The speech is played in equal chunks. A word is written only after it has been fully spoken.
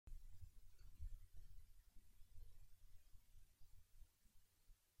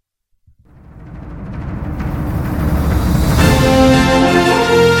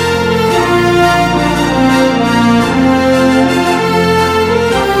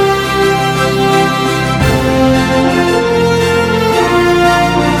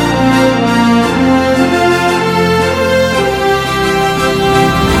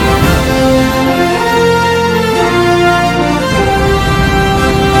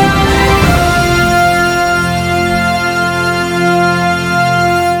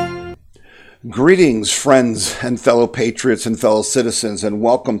Greetings, friends and fellow patriots and fellow citizens, and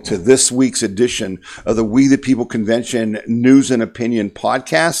welcome to this week's edition of the We the People Convention News and Opinion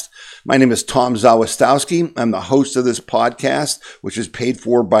podcast. My name is Tom Zawistowski. I'm the host of this podcast, which is paid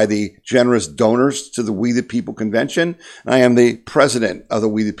for by the generous donors to the We the People Convention. And I am the president of the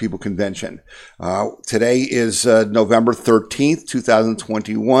We the People Convention. Today is November 13th,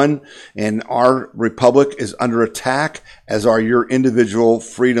 2021, and our republic is under attack, as are your individual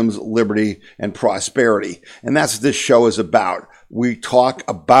freedoms, liberty, and prosperity. And that's what this show is about. We talk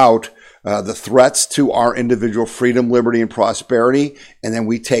about the threats to our individual freedom, liberty, and prosperity, and then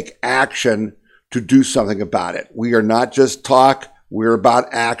we take action to do something about it. We are not just talk, we're about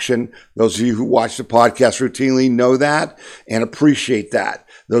action. Those of you who watch the podcast routinely know that and appreciate that.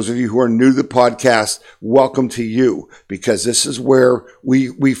 Those of you who are new to the podcast, welcome to you, because this is where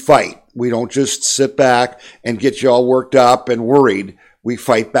we fight. We don't just sit back and get you all worked up and worried. We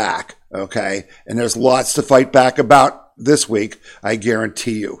fight back, okay? And there's lots to fight back about this week, I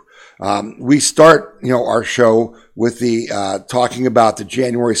guarantee you. We start, our show with the talking about the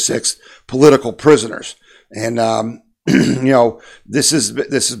January 6th political prisoners, and this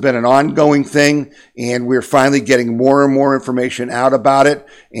has been an ongoing thing, and we're finally getting more and more information out about it.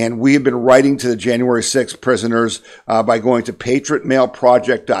 And we have been writing to the January 6th prisoners by going to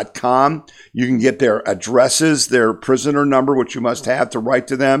patriotmailproject.com. You can get their addresses, their prisoner number, which you must have to write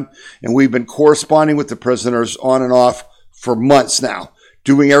to them. And we've been corresponding with the prisoners on and off for months now,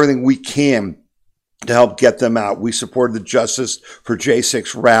 doing everything we can to help get them out. We supported the Justice for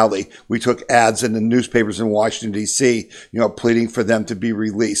J6 rally. We took ads in the newspapers in Washington, D.C., pleading for them to be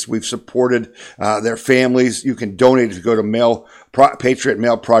released. We've supported their families. You can donate if you go to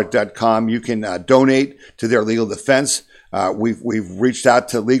patriotmailproject.com. You can donate to their legal defense. We've reached out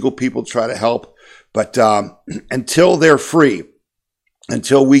to legal people to try to help. But until they're free,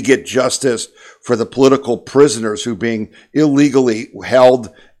 until we get justice for the political prisoners who are being illegally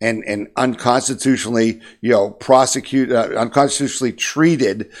held and unconstitutionally, unconstitutionally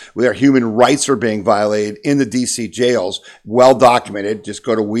treated, where human rights are being violated in the DC jails, well documented. Just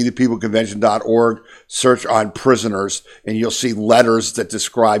go to wethepeopleconvention.org, search on prisoners, and you'll see letters that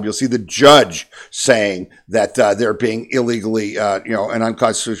describe, you'll see the judge saying that they're being illegally, and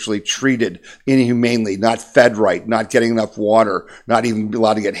unconstitutionally treated inhumanely, not fed right, not getting enough water, not even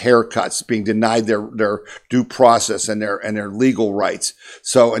allowed to get haircuts, being denied their due process and their legal rights.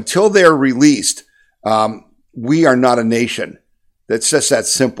 So until they're released, we are not a nation. That's just that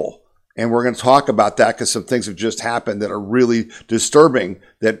simple. And we're going to talk about that because some things have just happened that are really disturbing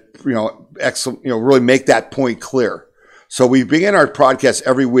that, really make that point clear. So we begin our podcast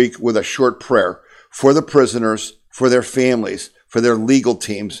every week with a short prayer for the prisoners, for their families, for their legal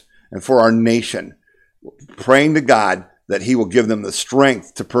teams, and for our nation, praying to God that he will give them the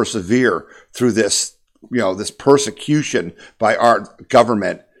strength to persevere through this, this persecution by our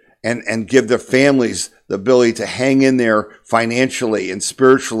government, and give their families the ability to hang in there financially and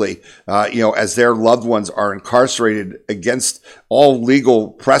spiritually, as their loved ones are incarcerated against all legal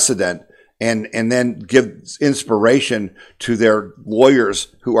precedent, and then give inspiration to their lawyers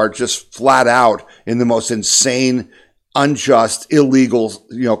who are just flat out in the most insane, unjust, illegal,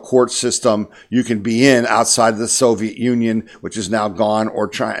 court system you can be in outside of the Soviet Union, which is now gone, or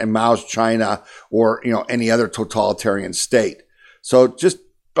China, Mao's China, or, any other totalitarian state. So just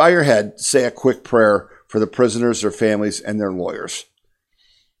bow your head, say a quick prayer for the prisoners, their families, and their lawyers.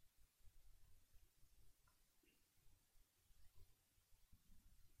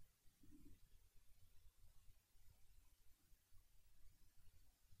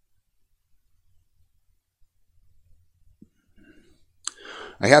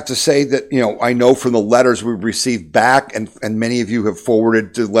 I have to say that, I know from the letters we've received back, and many of you have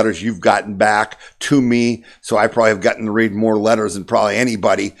forwarded the letters you've gotten back to me, so I probably have gotten to read more letters than probably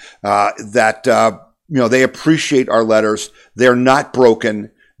anybody, that they appreciate our letters. They're not broken.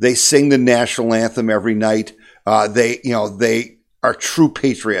 They sing the national anthem every night. They are true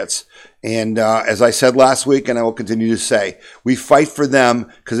patriots. And as I said last week, and I will continue to say, we fight for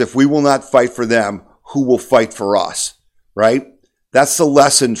them, because if we will not fight for them, who will fight for us, right? That's the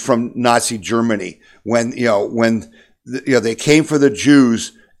lesson from Nazi Germany when they came for the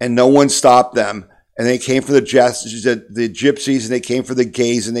Jews and no one stopped them, and they came for the gypsies, and they came for the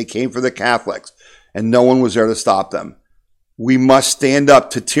gays, and they came for the Catholics, and no one was there to stop them. We must stand up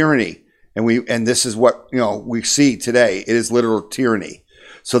to tyranny, and this is what we see today. It is literal tyranny.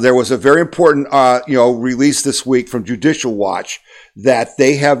 So there was a very important release this week from Judicial Watch that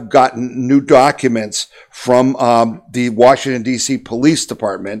they have gotten new documents from the Washington, D.C. Police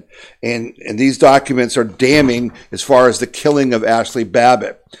Department. And these documents are damning as far as the killing of Ashley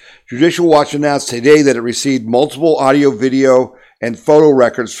Babbitt. Judicial Watch announced today that it received multiple audio, video, and photo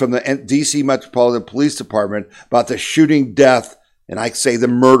records from the D.C. Metropolitan Police Department about the shooting death, and I say the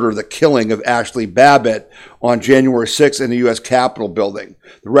murder, the killing of Ashley Babbitt on January 6th in the U.S. Capitol building.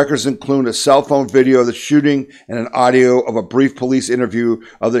 The records include a cell phone video of the shooting and an audio of a brief police interview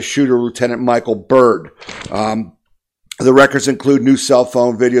of the shooter, Lieutenant Michael Byrd. The records include new cell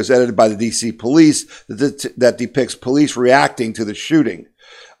phone videos edited by the D.C. police that depicts police reacting to the shooting.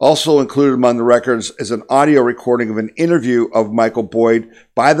 Also included among the records is an audio recording of an interview of Michael Boyd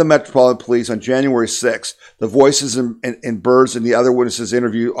by the Metropolitan Police on January 6th. The voices in Byrd's and the other witnesses'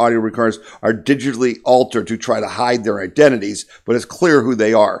 interview audio recordings are digitally altered to try to hide their identities, but it's clear who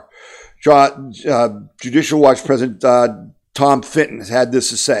they are. Judicial Watch President Tom Fitton has had this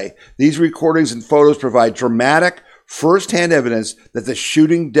to say. These recordings and photos provide dramatic, first-hand evidence that the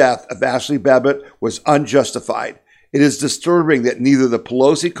shooting death of Ashley Babbitt was unjustified. It is disturbing that neither the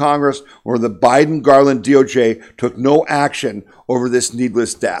Pelosi Congress or the Biden-Garland DOJ took no action over this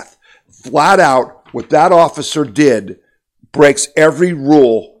needless death. Flat out, what that officer did breaks every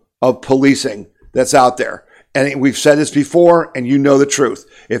rule of policing that's out there. And we've said this before, and you know the truth.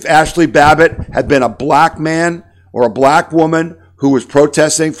 If Ashley Babbitt had been a black man or a black woman who was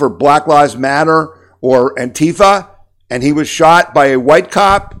protesting for Black Lives Matter or Antifa, and he was shot by a white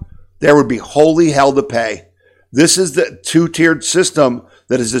cop, there would be holy hell to pay. This is the two-tiered system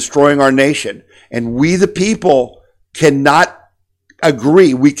that is destroying our nation. And we, the people, cannot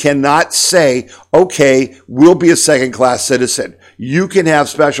agree. We cannot say, okay, we'll be a second-class citizen. You can have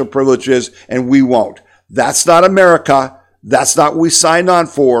special privileges and we won't. That's not America. That's not what we signed on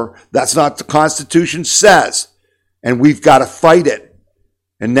for. That's not what the Constitution says. And we've got to fight it.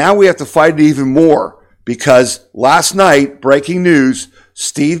 And now we have to fight it even more because last night, breaking news,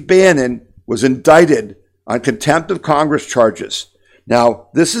 Steve Bannon was indicted on contempt of Congress charges. Now,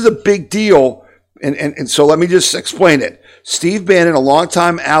 this is a big deal, and so let me just explain it. Steve Bannon, a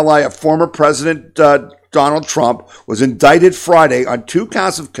longtime ally of former President Donald Trump, was indicted Friday on 2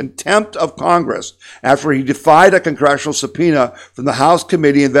 counts of contempt of Congress after he defied a congressional subpoena from the House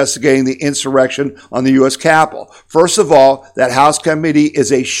committee investigating the insurrection on the U.S. Capitol. First of all, that House committee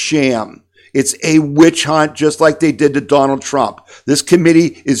is a sham. It's a witch hunt, just like they did to Donald Trump. This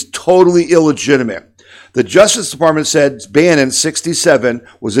committee is totally illegitimate. The Justice Department said Bannon, 67,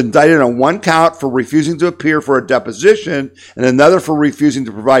 was indicted on 1 count for refusing to appear for a deposition and another for refusing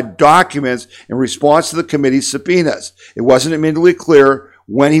to provide documents in response to the committee's subpoenas. It wasn't immediately clear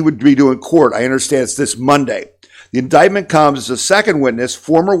when he would be due in court. I understand it's this Monday. The indictment comes as a second witness,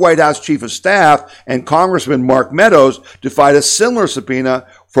 former White House Chief of Staff and Congressman Mark Meadows, defied a similar subpoena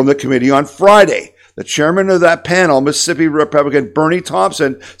from the committee on Friday. The chairman of that panel, Mississippi Republican Bernie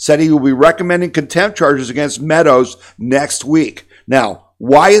Thompson, said he will be recommending contempt charges against Meadows next week. Now,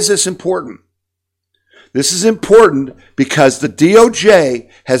 why is this important? This is important because the DOJ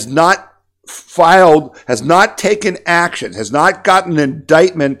has not taken action, has not gotten an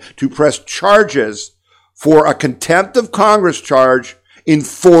indictment to press charges for a contempt of Congress charge in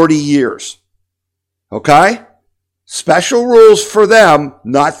 40 years. Okay? Special rules for them,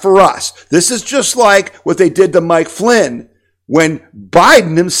 not for us. This is just like what they did to Mike Flynn when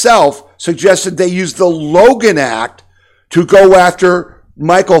Biden himself suggested they use the Logan Act to go after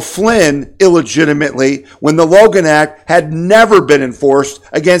Michael Flynn illegitimately when the Logan Act had never been enforced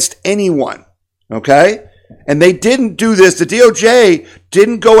against anyone. Okay? And they didn't do this. The DOJ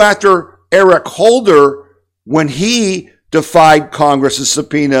didn't go after Eric Holder when he defied Congress's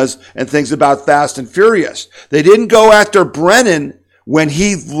subpoenas and things about Fast and Furious. They didn't go after Brennan when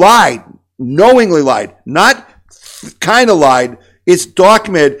he lied, knowingly lied, not kind of lied. It's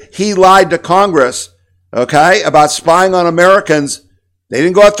documented he lied to Congress, okay, about spying on Americans. They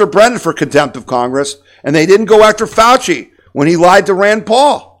didn't go after Brennan for contempt of Congress, and they didn't go after Fauci when he lied to Rand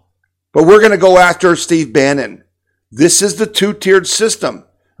Paul. But we're going to go after Steve Bannon. This is the two-tiered system,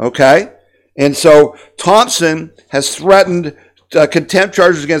 okay? And so Thompson has threatened contempt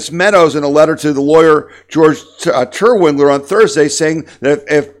charges against Meadows in a letter to the lawyer George Terwindler on Thursday, saying that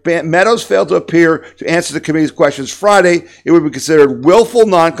if Meadows failed to appear to answer the committee's questions Friday, it would be considered willful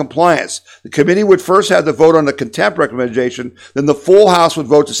noncompliance. The committee would first have to vote on the contempt recommendation, then the full House would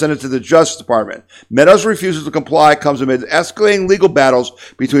vote to send it to the Justice Department. Meadows' refusal to comply comes amid escalating legal battles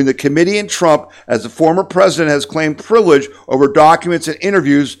between the committee and Trump, as the former president has claimed privilege over documents and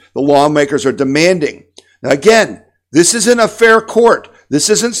interviews the lawmakers are demanding. Now again, this isn't a fair court. This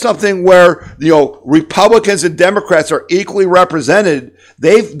isn't something where, Republicans and Democrats are equally represented.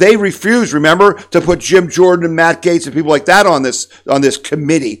 They refused, remember, to put Jim Jordan and Matt Gaetz and people like that on this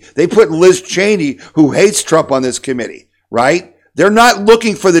committee. They put Liz Cheney, who hates Trump, on this committee, right? They're not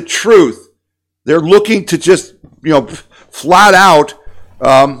looking for the truth. They're looking to just, flat out,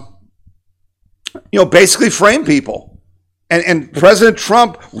 basically frame people. And President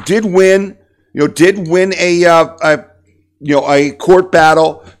Trump did win a court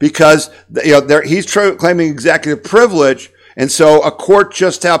battle because he's claiming executive privilege, and so a court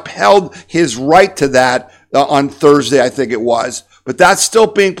just upheld his right to that on Thursday, I think it was. But that's still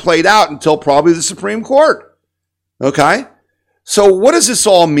being played out until probably the Supreme Court. Okay, so what does this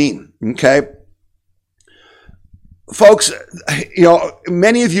all mean? Okay, folks,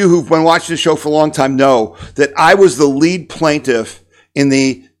 many of you who've been watching the show for a long time know that I was the lead plaintiff in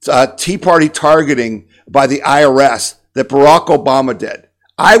the Tea Party targeting by the IRS that Barack Obama did.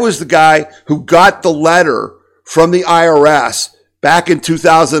 I was the guy who got the letter from the IRS back in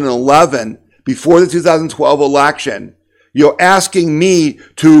 2011, before the 2012 election, asking me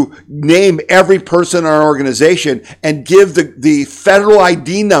to name every person in our organization and give the federal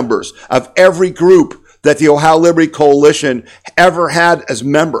ID numbers of every group that the Ohio Liberty Coalition ever had as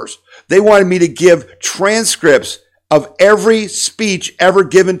members. They wanted me to give transcripts of every speech ever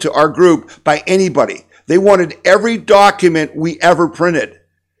given to our group by anybody. They wanted every document we ever printed.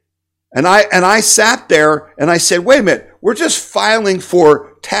 And I sat there and I said, wait a minute, we're just filing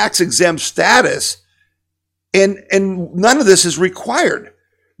for tax exempt status and none of this is required.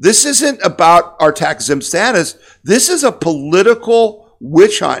 This isn't about our tax exempt status. This is a political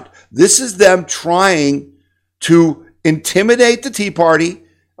witch hunt. This is them trying to intimidate the Tea Party,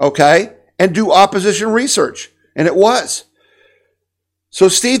 okay, and do opposition research. And it was. So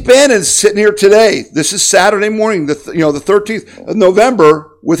Steve Bannon's sitting here today. This is Saturday morning, the 13th of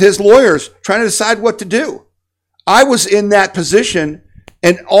November, with his lawyers trying to decide what to do. I was in that position,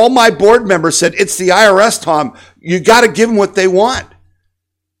 and all my board members said, it's the IRS, Tom. You got to give them what they want.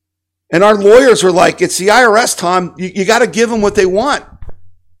 And our lawyers were like, it's the IRS, Tom. You got to give them what they want.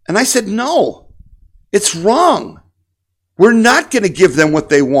 And I said, no, it's wrong. We're not going to give them what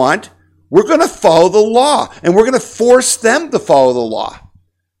they want. We're going to follow the law, and we're going to force them to follow the law.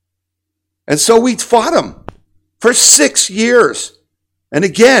 And so we fought them for 6 years. And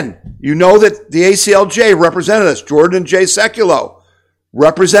again, you know that the ACLJ represented us. Jordan J. Sekulow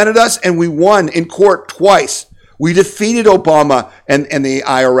represented us, and we won in court twice. We defeated Obama and the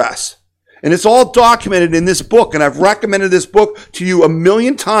IRS. And it's all documented in this book, and I've recommended this book to you a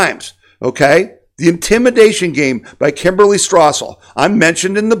million times, okay? The Intimidation Game by Kimberly Strassel. I'm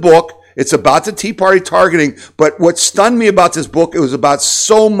mentioned in the book. It's about the Tea Party targeting, but what stunned me about this book, it was about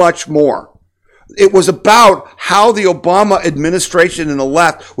so much more. It was about how the Obama administration and the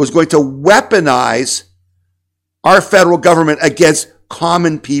left was going to weaponize our federal government against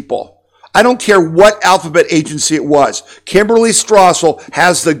common people. I don't care what alphabet agency it was. Kimberly Strassel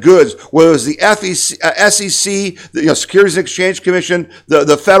has the goods, whether it was the SEC, the Securities and Exchange Commission,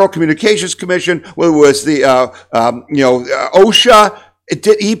 the Federal Communications Commission, whether it was the OSHA,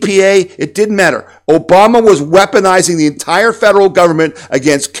 EPA, it didn't matter. Obama was weaponizing the entire federal government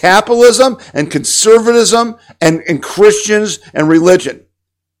against capitalism and conservatism and Christians and religion.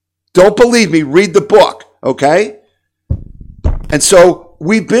 Don't believe me, read the book, okay? And so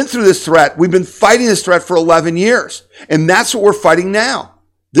we've been through this threat. We've been fighting this threat for 11 years. And that's what we're fighting now.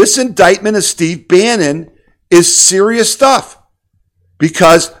 This indictment of Steve Bannon is serious stuff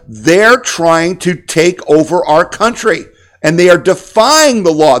because they're trying to take over our country. And they are defying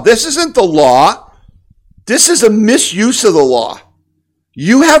the law. This isn't the law. This is a misuse of the law.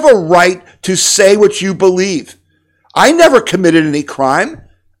 You have a right to say what you believe. I never committed any crime.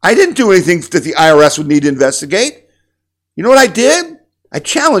 I didn't do anything that the IRS would need to investigate. You know what I did? I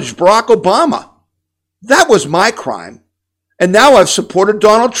challenged Barack Obama. That was my crime. And now I've supported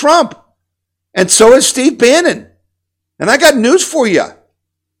Donald Trump. And so has Steve Bannon. And I got news for you.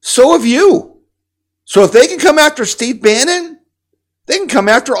 So have you. So if they can come after Steve Bannon, they can come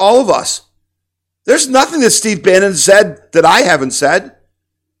after all of us. There's nothing that Steve Bannon said that I haven't said.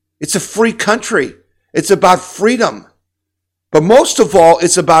 It's a free country. It's about freedom. But most of all,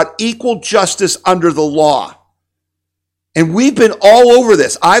 it's about equal justice under the law. And we've been all over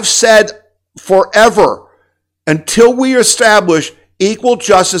this. I've said forever, until we establish equal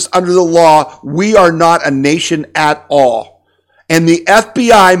justice under the law, we are not a nation at all. And the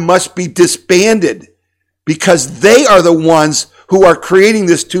FBI must be disbanded because they are the ones who are creating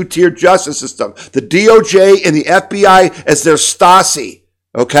this two-tiered justice system. The DOJ and the FBI as their Stasi,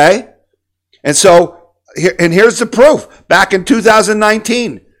 okay? And so, here's the proof. Back in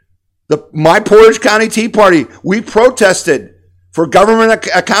 2019, my Portage County Tea Party, we protested for government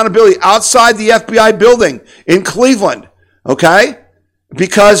accountability outside the FBI building in Cleveland, okay?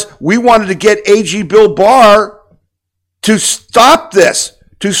 Because we wanted to get AG Bill Barr to stop this,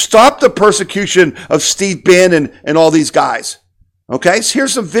 to stop the persecution of Steve Bannon and all these guys. Okay, so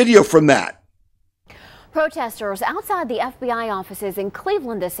here's some video from that. Protesters outside the FBI offices in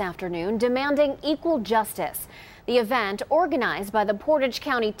Cleveland this afternoon demanding equal justice. The event organized by the Portage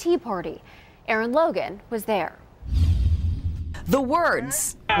County Tea Party. Aaron Logan was there. The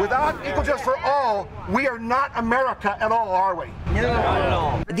words. Without equal justice for all, we are not America at all, are we? No, not at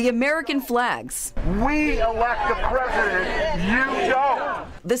all. The American flags. We elect the president, you don't.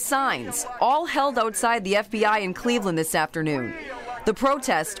 The signs, all held outside the FBI in Cleveland this afternoon. The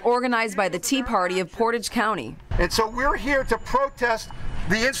protest organized by the Tea Party of Portage County. And so we're here to protest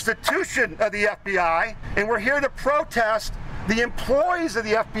the institution of the FBI, and we're here to protest the employees of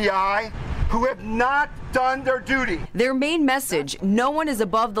the FBI who have not done their duty. Their main message, no one is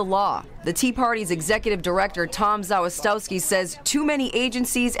above the law. The Tea Party's executive director, Tom Zawistowski, says too many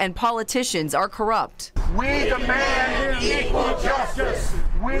agencies and politicians are corrupt. We demand equal justice.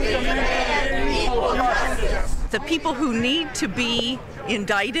 We demand equal justice. The people who need to be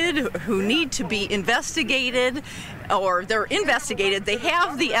indicted, who need to be investigated, or they're investigated, they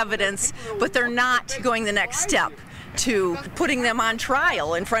have the evidence, but they're not going the next step to putting them on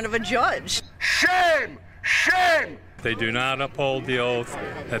trial in front of a judge. Shame! Shame! They do not uphold the oath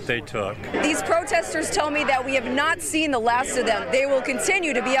that they took. These protesters tell me that we have not seen the last of them. They will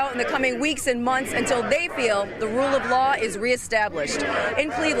continue to be out in the coming weeks and months until they feel the rule of law is reestablished.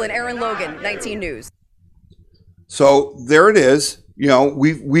 In Cleveland, Aaron Logan, 19 News. So there it is. You know,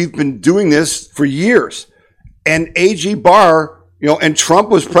 we've been doing this for years. And AG Barr, you know, and Trump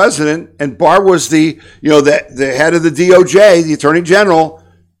was president, and Barr was the head of the DOJ, the Attorney General,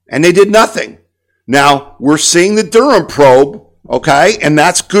 and they did nothing. Now, we're seeing the Durham probe, okay, and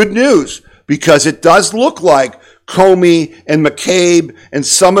that's good news because it does look like Comey and McCabe and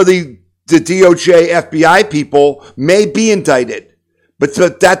some of the DOJ FBI people may be indicted. But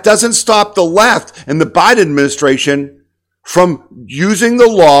that doesn't stop the left and the Biden administration from using the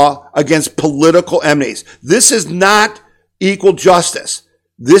law against political enemies. This is not equal justice.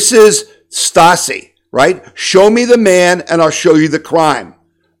 This is Stasi, right? Show me the man and I'll show you the crime.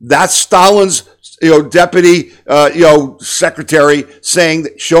 That's Stalin's, deputy, secretary saying,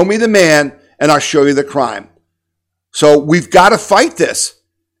 show me the man and I'll show you the crime. So we've got to fight this.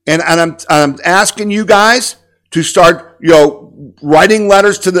 And I'm asking you guys to start, writing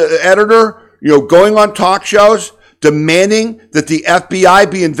letters to the editor, going on talk shows, demanding that the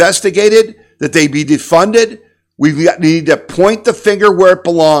FBI be investigated, that they be defunded. We need to point the finger where it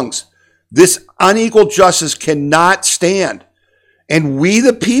belongs. This unequal justice cannot stand. And we,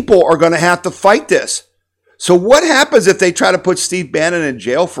 the people, are going to have to fight this. So what happens if they try to put Steve Bannon in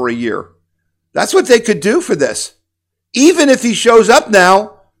jail for a year? That's what they could do for this. Even if he shows up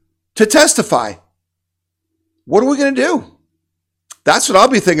now to testify. What are we going to do? That's what I'll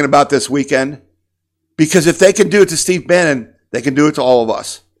be thinking about this weekend. Because if they can do it to Steve Bannon, they can do it to all of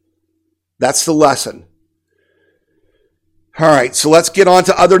us. That's the lesson. All right, so let's get on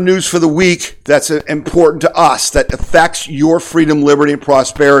to other news for the week that's important to us, that affects your freedom, liberty, and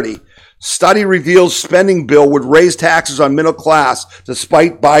prosperity. Study reveals spending bill would raise taxes on middle class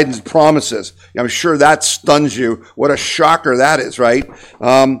despite Biden's promises. I'm sure that stuns you. What a shocker that is, right?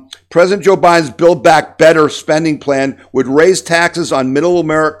 President Joe Biden's Build Back Better spending plan would raise taxes on middle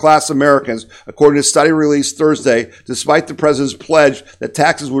class Americans, according to a study released Thursday, despite the president's pledge that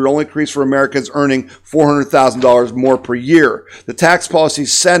taxes would only increase for Americans earning $400,000 more per year. The Tax Policy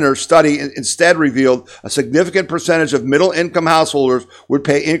Center study instead revealed a significant percentage of middle-income householders would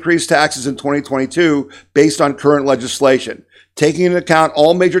pay increased taxes in 2022 based on current legislation. Taking into account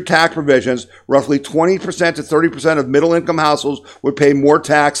all major tax provisions, roughly 20% to 30% of middle-income households would pay more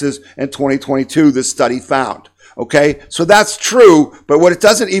taxes in 2022, this study found. Okay, so that's true, but what it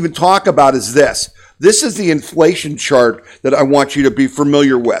doesn't even talk about is this. This is the inflation chart that I want you to be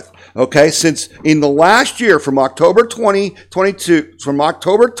familiar with. Okay, since in the last year, from October 2020 to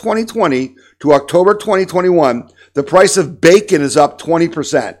October 2021, the price of bacon is up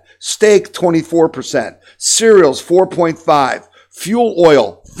 20%. Steak, 24%. Cereals, 4.5%. Fuel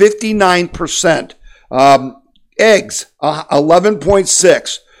oil, 59%. Eggs,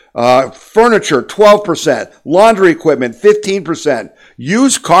 11.6%. Furniture, 12%. Laundry equipment, 15%.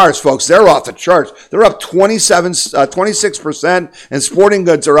 Used cars, folks, they're off the charts. They're up 26%, and sporting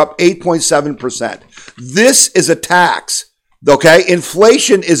goods are up 8.7%. This is a tax. Okay,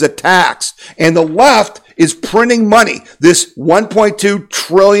 inflation is a tax, and the left is printing money. This $1.2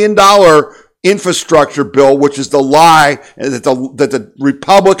 trillion infrastructure bill, which is the lie that the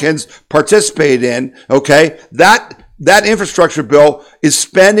Republicans participate in. Okay, that infrastructure bill is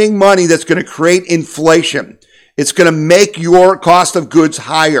spending money that's going to create inflation. It's going to make your cost of goods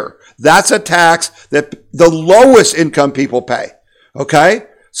higher. That's a tax that the lowest income people pay. Okay?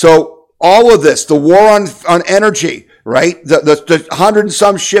 So all of this, the war on energy, right? The 100 and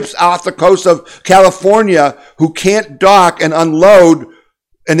some ships off the coast of California who can't dock and unload,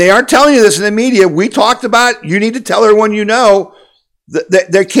 and they aren't telling you this in the media. We talked about, you need to tell everyone you know,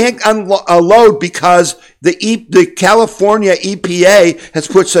 that they can't unload because the California EPA has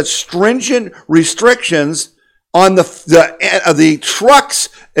put such stringent restrictions on the trucks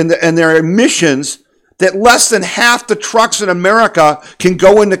and their emissions that less than half the trucks in America can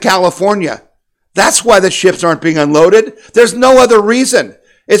go into California. That's why the ships aren't being unloaded. There's no other reason.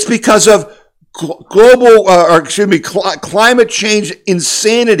 It's because of climate change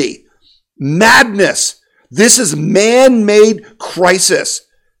insanity, madness. This is man-made crisis.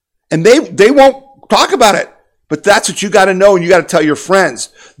 And they won't talk about it. But that's what you got to know, and you got to tell your friends.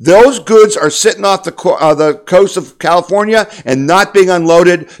 Those goods are sitting off the coast of California and not being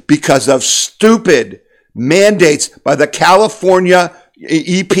unloaded because of stupid mandates by the California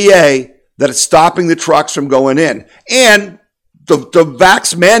EPA that it's stopping the trucks from going in. And the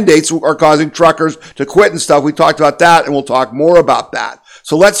vax mandates are causing truckers to quit and stuff. We talked about that, and we'll talk more about that.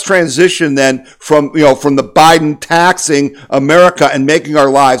 So let's transition then from the Biden taxing America and making our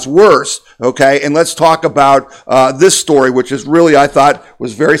lives worse, okay? And let's talk about this story, which is really, I thought,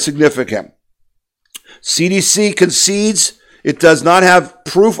 was very significant. CDC concedes it does not have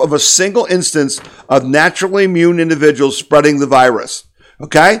proof of a single instance of naturally immune individuals spreading the virus,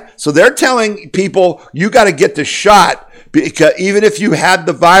 okay? So they're telling people, you got to get the shot, because even if you had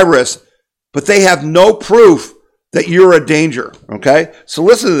the virus, but they have no proof that you're a danger, okay? So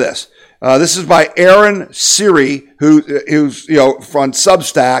listen to this. This is by Aaron Siri, who's on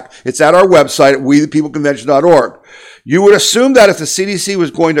Substack. It's at our website at wethepeopleconvention.org. You would assume that if the CDC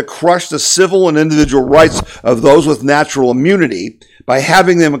was going to crush the civil and individual rights of those with natural immunity by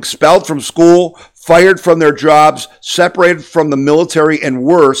having them expelled from school, fired from their jobs, separated from the military, and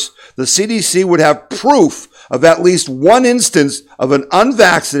worse, the CDC would have proof of at least one instance of an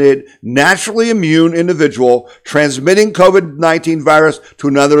unvaccinated, naturally immune individual transmitting COVID-19 virus to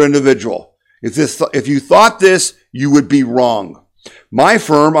another individual. If you thought this, you would be wrong. My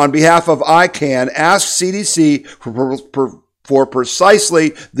firm, on behalf of ICANN, asked CDC for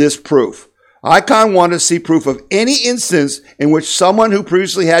precisely this proof. ICANN wanted to see proof of any instance in which someone who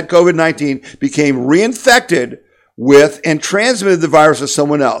previously had COVID-19 became reinfected with and transmitted the virus to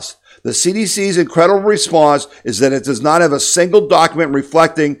someone else. The CDC's incredible response is that it does not have a single document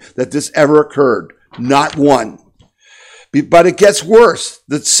reflecting that this ever occurred. Not one. But it gets worse.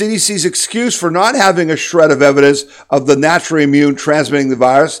 The CDC's excuse for not having a shred of evidence of the naturally immune transmitting the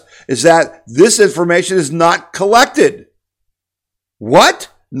virus is that this information is not collected. What?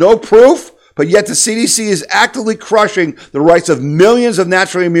 No proof? But yet the CDC is actively crushing the rights of millions of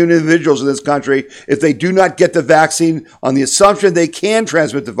naturally immune individuals in this country if they do not get the vaccine on the assumption they can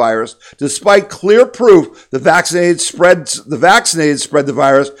transmit the virus. Despite clear proof the vaccinated spread the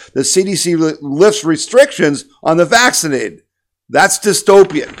virus, the CDC lifts restrictions on the vaccinated. That's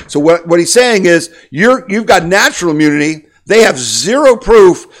dystopian. So what he's saying is you've got natural immunity. They have zero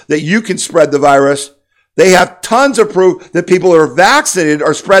proof that you can spread the virus. They have tons of proof that people who are vaccinated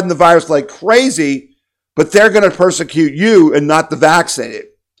are spreading the virus like crazy, but they're going to persecute you and not the vaccinated.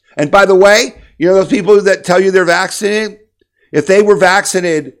 And by the way, those people that tell you they're vaccinated, if they were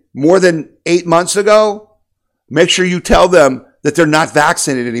vaccinated more than 8 months ago, make sure you tell them that they're not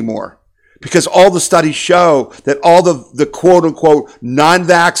vaccinated anymore. Because all the studies show that all the quote unquote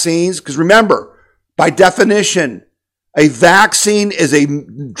non-vaccines, because remember, by definition, a vaccine is a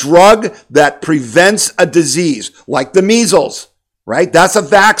drug that prevents a disease, like the measles, right? That's a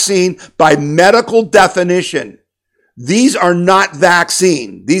vaccine by medical definition. These are not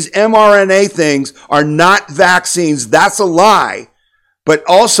vaccine. These mRNA things are not vaccines. That's a lie. But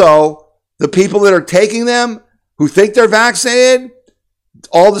also, the people that are taking them who think they're vaccinated,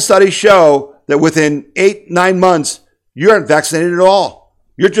 all the studies show that within 8-9 months, you aren't vaccinated at all.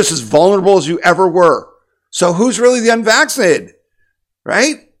 You're just as vulnerable as you ever were. So who's really the unvaccinated,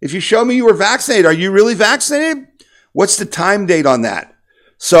 right? If you show me you were vaccinated, are you really vaccinated? What's the time date on that?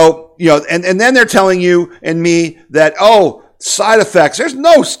 So, and then they're telling you and me that, side effects. There's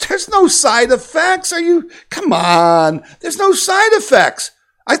no side effects. Come on. There's no side effects.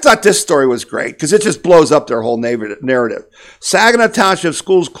 I thought this story was great because it just blows up their whole narrative. Saginaw Township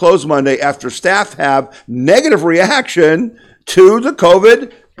schools closed Monday after staff have negative reaction to the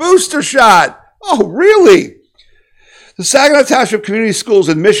COVID booster shot. Oh, really? The Saginaw Township Community Schools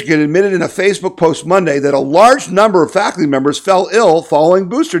in Michigan admitted in a Facebook post Monday that a large number of faculty members fell ill following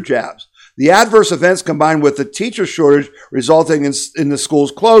booster jabs. The adverse events combined with the teacher shortage resulting in the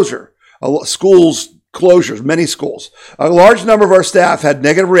school's closure. Many schools. A large number of our staff had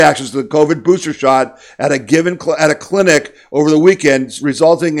negative reactions to the COVID booster shot at a clinic over the weekend,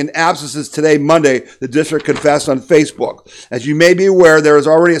 resulting in absences today, Monday, the district confessed on Facebook. As you may be aware, there is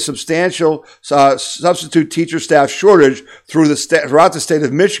already a substantial substitute teacher staff shortage throughout the state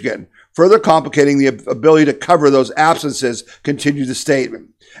of Michigan, further complicating the ability to cover those absences, continued the statement.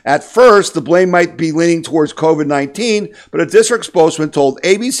 At first, the blame might be leaning towards COVID-19, but a district spokesman told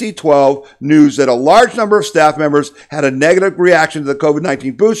ABC 12 News that a large number of staff members had a negative reaction to the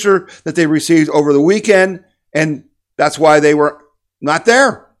COVID-19 booster that they received over the weekend, and that's why they were not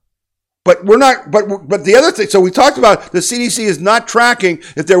there. But we're not, but the other thing, so we talked about the CDC is not tracking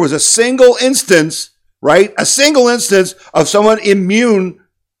if there was a single instance, right? A single instance of someone immune,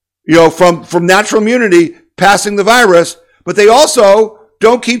 from natural immunity passing the virus, but they also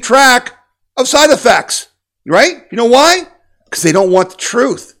don't keep track of side effects, right? You know why? Because they don't want the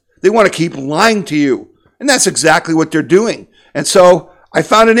truth. They want to keep lying to you. And that's exactly what they're doing. And so I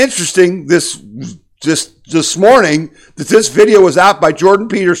found it interesting this morning that this video was out by Jordan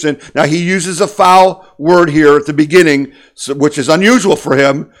Peterson. Now he uses a foul word here at the beginning, which is unusual for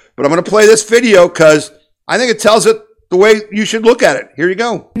him, but I'm going to play this video because I think it tells it the way you should look at it. Here you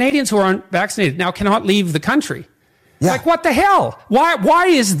go. Canadians who aren't vaccinated now cannot leave the country. Yeah. Like, what the hell? Why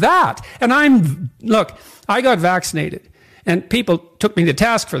is that? And I got vaccinated and people took me to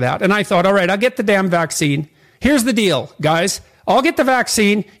task for that. And I thought, all right, I'll get the damn vaccine. Here's the deal, guys. I'll get the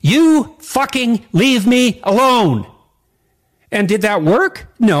vaccine. You fucking leave me alone. And did that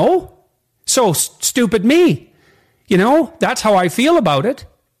work? No. So stupid me. That's how I feel about it.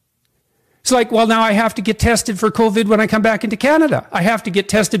 It's like, well, now I have to get tested for COVID when I come back into Canada. I have to get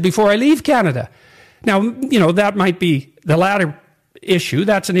tested before I leave Canada. Now, that might be the latter issue.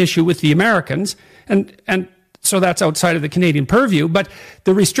 That's an issue with the Americans. And so that's outside of the Canadian purview. But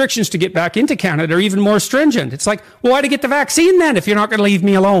the restrictions to get back into Canada are even more stringent. It's like, well, why to get the vaccine then if you're not going to leave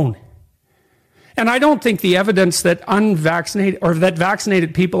me alone? And I don't think the evidence that unvaccinated or that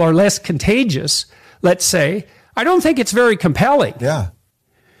vaccinated people are less contagious, let's say, I don't think it's very compelling. Yeah.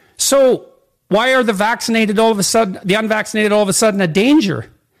 So why are the unvaccinated all of a sudden a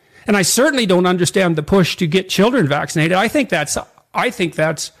danger? And I certainly don't understand the push to get children vaccinated. I think that's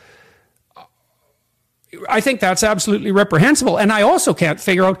absolutely reprehensible. And I also can't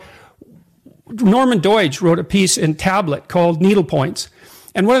figure out. Norman Doidge wrote a piece in Tablet called Needle Points.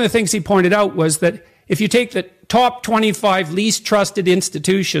 And one of the things he pointed out was that if you take the top 25 least trusted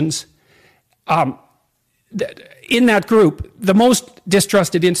institutions, in that group, the most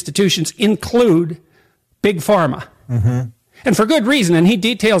distrusted institutions include Big Pharma. Mm-hmm. And for good reason. And he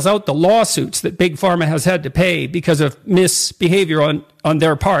details out the lawsuits that Big Pharma has had to pay because of misbehavior on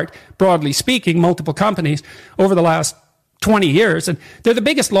their part, broadly speaking, multiple companies over the last 20 years. And they're the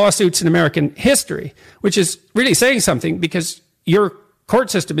biggest lawsuits in American history, which is really saying something because your court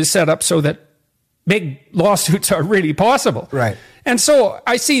system is set up so that big lawsuits are really possible. Right. And so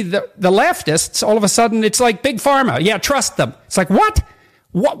I see the leftists, all of a sudden, it's like Big Pharma. Yeah, trust them. It's like, what?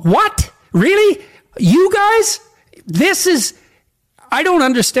 What? Really? You guys? I don't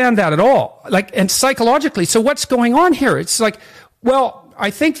understand that at all. And psychologically, so what's going on here? It's like, well, I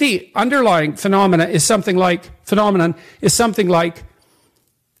think the underlying phenomenon is something like,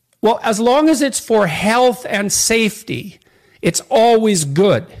 well, as long as it's for health and safety, it's always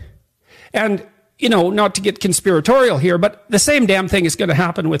good. And, not to get conspiratorial here, but the same damn thing is going to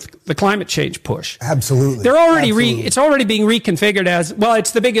happen with the climate change push. Absolutely. It's already being reconfigured as, well,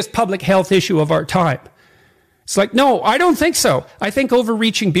 it's the biggest public health issue of our time. It's like, no, I don't think so. I think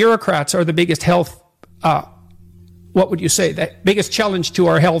overreaching bureaucrats are the biggest health, the biggest challenge to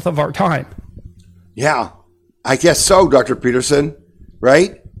our health of our time. Yeah, I guess so, Dr. Peterson,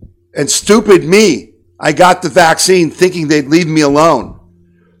 right? And stupid me. I got the vaccine thinking they'd leave me alone.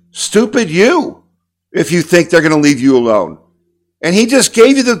 Stupid you, if you think they're going to leave you alone. And he just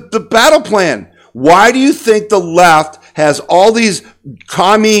gave you the battle plan. Why do you think the left has all these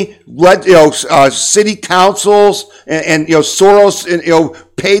commie, city councils and Soros and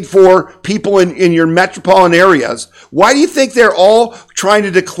paid for people in your metropolitan areas? Why do you think they're all trying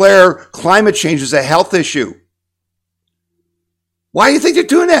to declare climate change as a health issue? Why do you think they're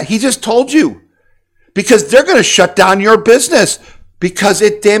doing that? He just told you. Because they're going to shut down your business because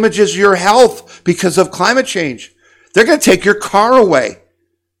it damages your health because of climate change. They're going to take your car away.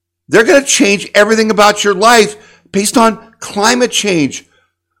 They're going to change everything about your life based on climate change,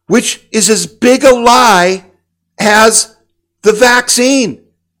 which is as big a lie as the vaccine,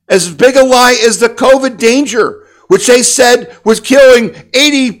 as big a lie as the COVID danger, which they said was killing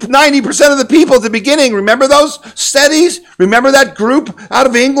 80, 90% of the people at the beginning. Remember those studies? Remember that group out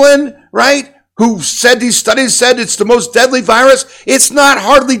of England, right? Who said these studies said it's the most deadly virus? It's not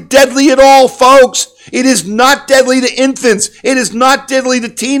hardly deadly at all, folks. It is not deadly to infants. It is not deadly to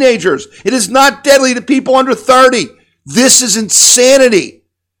teenagers. It is not deadly to people under 30. This is insanity.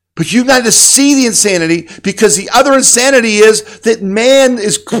 But you got to see the insanity, because the other insanity is that man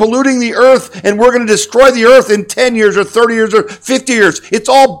is polluting the earth and we're going to destroy the earth in 10 years or 30 years or 50 years. It's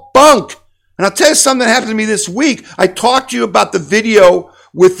all bunk. And I'll tell you something that happened to me this week. I talked to you about the video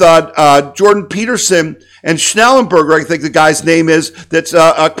with Jordan Peterson and Schnellenberger, I think the guy's name is, that's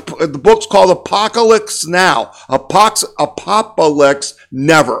the book's called Apocalypse Now. Apocalypse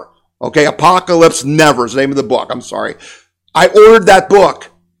Never. Okay, Apocalypse Never is the name of the book. I'm sorry. I ordered that book.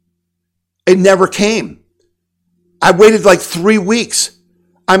 It never came. I waited like 3 weeks.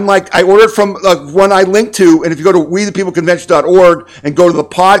 I ordered from one I linked to, and if you go to wethepeopleconvention.org and go to the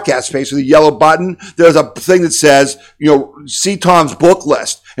podcast page with the yellow button, there's a thing that says, see Tom's book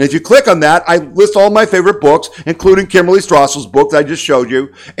list. And if you click on that, I list all my favorite books, including Kimberly Strassel's book that I just showed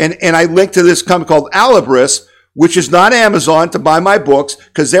you. And I link to this company called Alibris, which is not Amazon, to buy my books,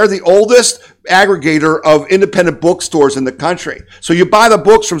 because they're the oldest aggregator of independent bookstores in the country. So you buy the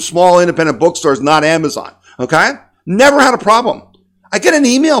books from small independent bookstores, not Amazon. Okay? Never had a problem. I get an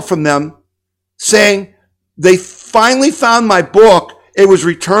email from them saying they finally found my book. It was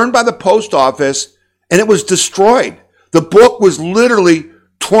returned by the post office and it was destroyed. The book was literally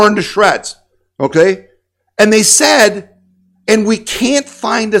torn to shreds. Okay? And they said, and we can't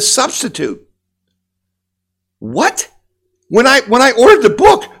find a substitute. What? When I ordered the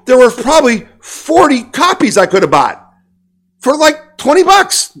book, there were probably 40 copies I could have bought for like $20,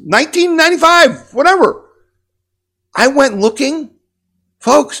 $19.95, whatever. I went looking.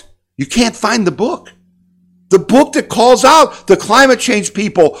 Folks, you can't find the book. The book that calls out the climate change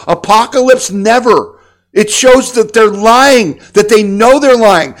people, Apocalypse Never. It shows that they're lying, that they know they're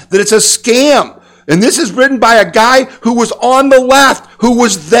lying, that it's a scam. And this is written by a guy who was on the left, who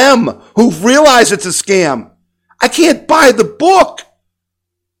was them, who realized it's a scam. I can't buy the book.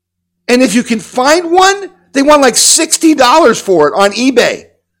 And if you can find one, they want like $60 for it on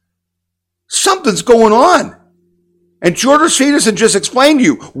eBay. Something's going on. And Jordan Peterson just explained to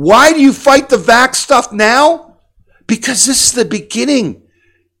you, why do you fight the vax stuff now? Because this is the beginning.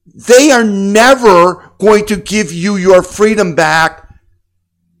 They are never going to give you your freedom back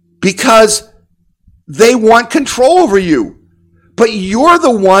because they want control over you. But you're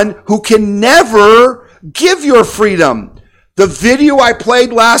the one who can never give your freedom. The video I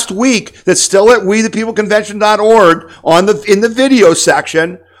played last week that's still at wethepeopleconvention.org in the video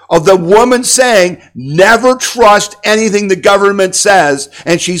section of the woman saying, never trust anything the government says.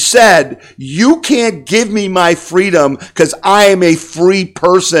 And she said, you can't give me my freedom because I am a free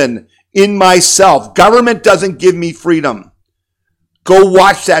person in myself. Government doesn't give me freedom. Go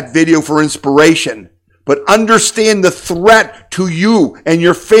watch that video for inspiration. But understand the threat to you and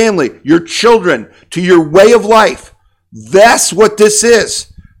your family, your children, to your way of life. That's what this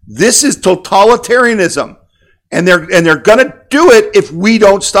is. This is totalitarianism. And they're going to do it if we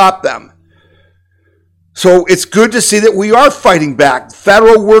don't stop them. So it's good to see that we are fighting back.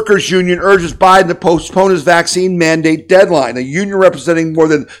 Federal Workers Union urges Biden to postpone his vaccine mandate deadline. A union representing more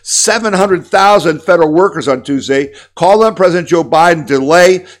than 700,000 federal workers on Tuesday called on President Joe Biden to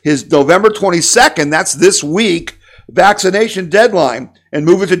delay his November 22nd, that's this week, vaccination deadline and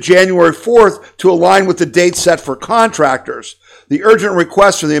move it to January 4th to align with the date set for contractors. The urgent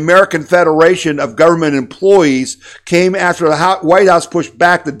request from the American Federation of Government Employees came after the White House pushed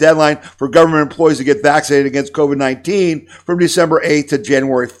back the deadline for government employees to get vaccinated against COVID-19 from December 8th to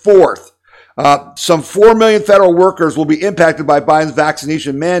January 4th. Some 4 million federal workers will be impacted by Biden's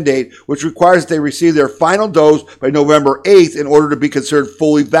vaccination mandate, which requires that they receive their final dose by November 8th in order to be considered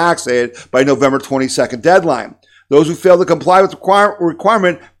fully vaccinated by November 22nd deadline. Those who fail to comply with the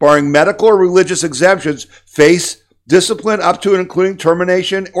requirement, barring medical or religious exemptions, face discipline up to and including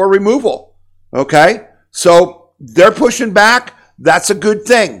termination or removal. Okay? So they're pushing back. That's a good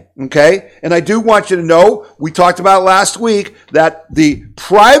thing. Okay? And I do want you to know, we talked about last week that the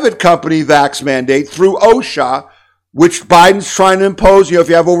private company vax mandate through OSHA, which Biden's trying to impose, if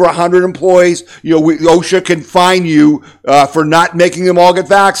you have over 100 employees, OSHA can fine you for not making them all get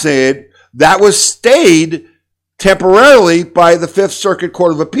vaccinated. That was stayed temporarily by the Fifth Circuit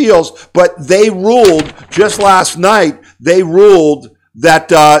Court of Appeals, but they ruled just last night, they ruled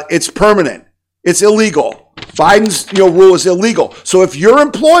that it's permanent. It's illegal. Biden's rule is illegal. So if your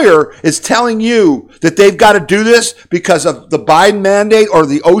employer is telling you that they've got to do this because of the Biden mandate or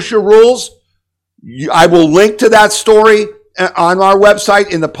the OSHA rules, I will link to that story on our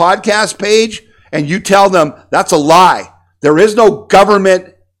website in the podcast page, and you tell them that's a lie. There is no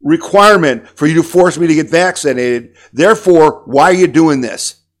government requirement for you to force me to get vaccinated. Therefore, why are you doing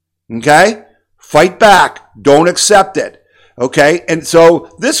this? Okay? Fight back. Don't accept it. Okay? And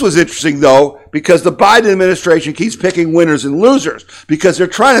so this was interesting, though, because the Biden administration keeps picking winners and losers because they're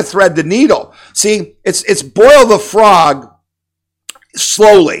trying to thread the needle. See, it's boil the frog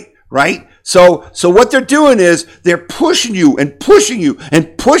slowly, right? So what they're doing is they're pushing you and pushing you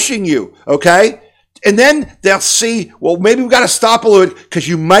and pushing you, okay? And then they'll see, well, maybe we've got to stop a little bit because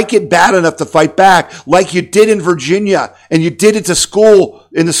you might get bad enough to fight back like you did in Virginia and you did it to school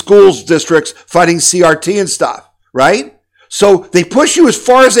in the schools districts fighting CRT and stuff, right? So they push you as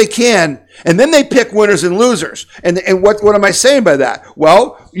far as they can, and then they pick winners and losers. And what am I saying by that?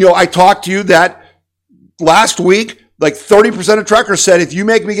 Well, I talked to you that last week, like 30% of truckers said, if you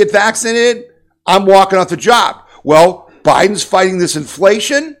make me get vaccinated, I'm walking off the job. Well, Biden's fighting this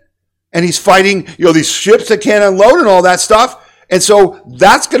inflation, and he's fighting, these ships that can't unload and all that stuff. And so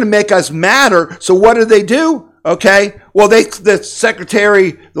that's going to make us madder. So what do? Okay. Well,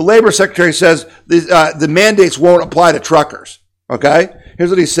 the labor secretary says the mandates won't apply to truckers. Okay. Here's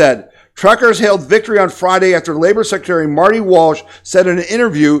what he said. Truckers hailed victory on Friday after Labor Secretary Marty Walsh said in an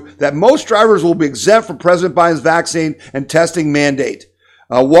interview that most drivers will be exempt from President Biden's vaccine and testing mandate.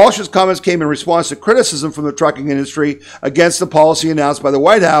 Walsh's comments came in response to criticism from the trucking industry against the policy announced by the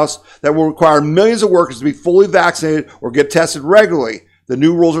White House that will require millions of workers to be fully vaccinated or get tested regularly. The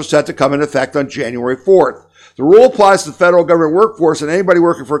new rules are set to come into effect on January 4th. The rule applies to the federal government workforce and anybody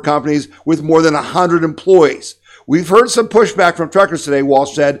working for companies with more than 100 employees. We've heard some pushback from truckers today,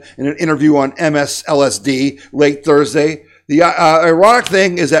 Walsh said in an interview on MSLSD late Thursday. The ironic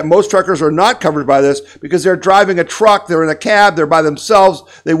thing is that most truckers are not covered by this because they're driving a truck, they're in a cab, they're by themselves,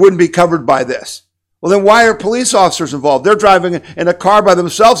 they wouldn't be covered by this. Well, then why are police officers involved? They're driving in a car by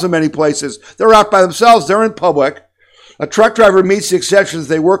themselves in many places. They're out by themselves, they're in public. A truck driver meets the exceptions.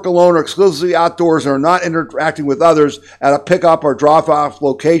 They work alone or exclusively outdoors and are not interacting with others at a pickup or drop-off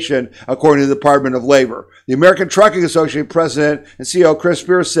location, according to the Department of Labor. The American Trucking Association president and CEO Chris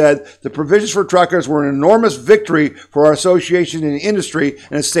Spears said the provisions for truckers were an enormous victory for our association and the industry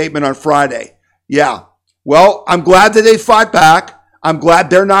in a statement on Friday. Yeah, well, I'm glad that they fought back. I'm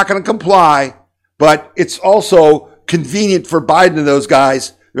glad they're not going to comply, but it's also convenient for Biden and those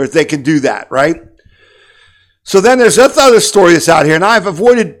guys if they can do that, right? So then there's this other story that's out here, and I've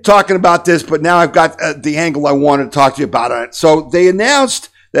avoided talking about this, but now I've got the angle I wanted to talk to you about on it. So they announced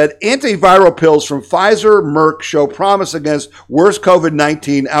that antiviral pills from Pfizer, Merck show promise against worse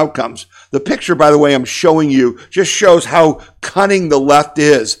COVID-19 outcomes. The picture, by the way, I'm showing you just shows how cunning the left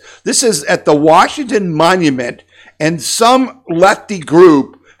is. This is at the Washington Monument, and some lefty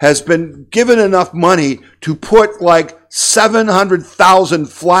group has been given enough money to put like 700,000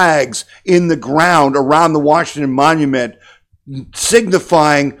 flags in the ground around the Washington Monument,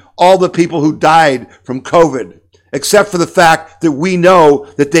 signifying all the people who died from COVID, except for the fact that we know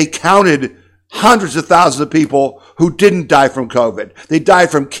that they counted hundreds of thousands of people who didn't die from COVID. They died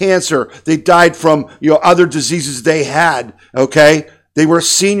from cancer. They died from, other diseases they had, okay? They were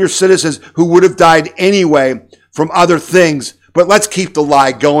senior citizens who would have died anyway from other things. But let's keep the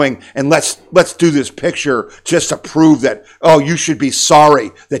lie going, and let's do this picture just to prove that, you should be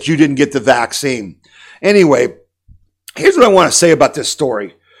sorry that you didn't get the vaccine. Anyway, here's what I want to say about this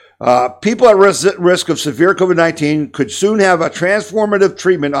story. People at risk of severe COVID-19 could soon have a transformative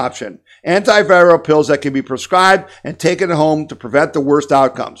treatment option, antiviral pills that can be prescribed and taken home to prevent the worst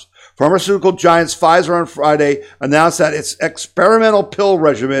outcomes. Pharmaceutical giants Pfizer on Friday announced that its experimental pill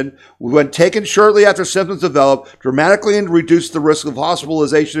regimen, when taken shortly after symptoms develop, dramatically reduced the risk of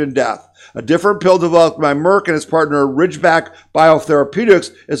hospitalization and death. A different pill developed by Merck and its partner Ridgeback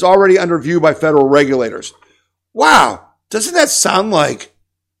Biotherapeutics is already under review by federal regulators. Wow, doesn't that sound like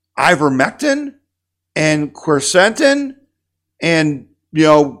ivermectin and quercetin and,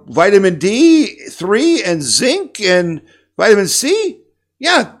 vitamin D3 and zinc and vitamin C?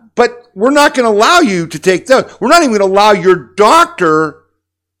 Yeah. But we're not going to allow you to take those. We're not even going to allow your doctor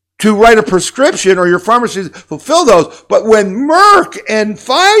to write a prescription or your pharmacy to fulfill those. But when Merck and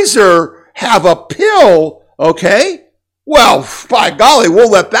Pfizer have a pill, okay, well, by golly, we'll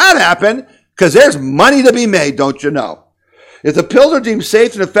let that happen because there's money to be made, don't you know? If the pills are deemed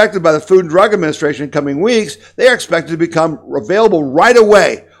safe and effective by the Food and Drug Administration in coming weeks, they are expected to become available right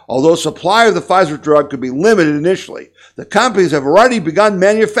away, although supply of the Pfizer drug could be limited initially. The companies have already begun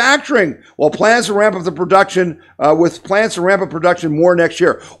manufacturing plans to ramp up production more next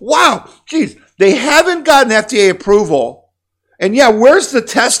year. Wow, they haven't gotten FDA approval. And yeah, where's the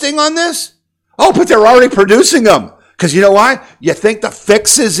testing on this? Oh, but they're already producing them. Because you know why? You think the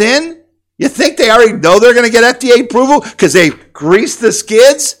fix is in? You think they already know they're going to get FDA approval because they greased the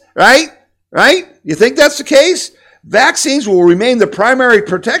skids, right? Right? You think that's the case? Vaccines will remain the primary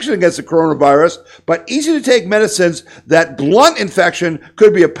protection against the coronavirus, but easy-to-take medicines that blunt infection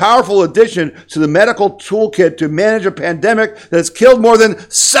could be a powerful addition to the medical toolkit to manage a pandemic that has killed more than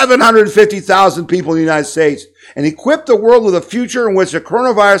 750,000 people in the United States and equip the world with a future in which the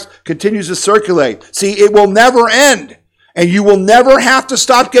coronavirus continues to circulate. See, it will never end, and you will never have to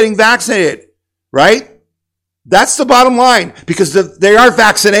stop getting vaccinated, right? That's the bottom line, because they are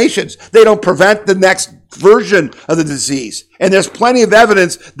vaccinations. They don't prevent the next version of the disease. And there's plenty of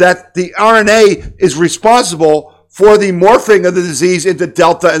evidence that the RNA is responsible for the morphing of the disease into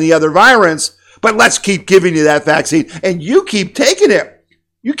Delta and the other variants. But let's keep giving you that vaccine. And you keep taking it.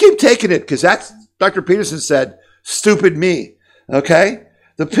 You keep taking it, because that's, Dr. Peterson said, stupid me. Okay?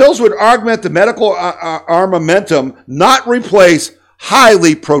 The pills would augment the medical armamentum, not replace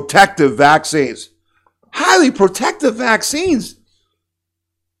highly protective vaccines. Highly protective vaccines.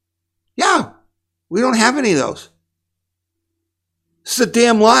 Yeah, we don't have any of those. This is a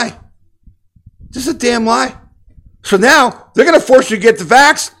damn lie. This is a damn lie. So now they're going to force you to get the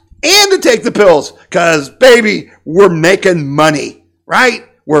vax and to take the pills because, baby, we're making money, right?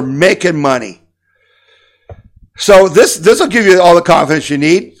 We're making money. So this will give you all the confidence you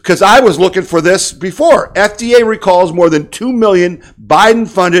need, because I was looking for this before. FDA recalls more than 2 million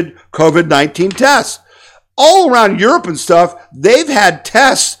Biden-funded COVID-19 tests. All around Europe and stuff, they've had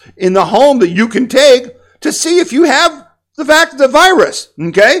tests in the home that you can take to see if you have the virus,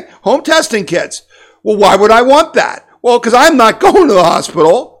 okay? Home testing kits. Well, why would I want that? Well, because I'm not going to the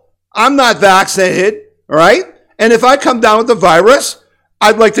hospital. I'm not vaccinated, all right? And if I come down with the virus,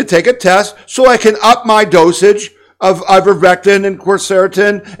 I'd like to take a test so I can up my dosage of ivermectin and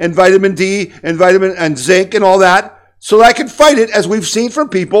quercetin and vitamin D and zinc and all that so that I can fight it, as we've seen from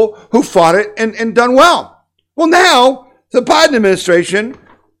people who fought it and done well. Well, now the Biden administration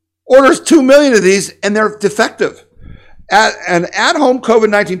orders 2 million of these, and they're defective. An at-home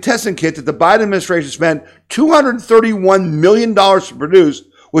COVID-19 testing kit that the Biden administration spent $231 million to produce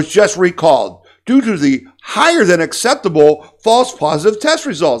was just recalled due to the higher than acceptable false positive test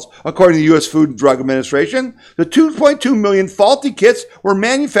results. According to the U.S. Food and Drug Administration, the 2.2 million faulty kits were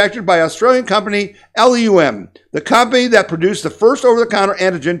manufactured by Australian company LEUM, the company that produced the first over-the-counter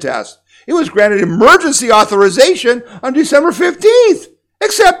antigen test. It was granted emergency authorization on December 15th.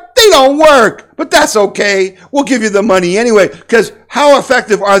 Except they don't work. But that's okay. We'll give you the money anyway. Because how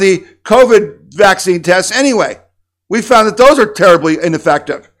effective are the COVID vaccine tests anyway? We found that those are terribly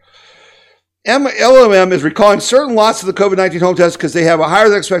ineffective. LOM is recalling certain lots of the COVID-19 home tests because they have a higher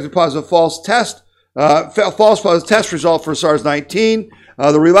than expected positive false positive test result for SARS-19.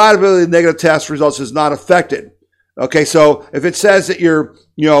 The reliability of the negative test results is not affected. Okay, so if it says that you're,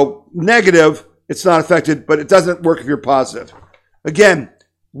 negative, it's not affected, but it doesn't work if you're positive. Again,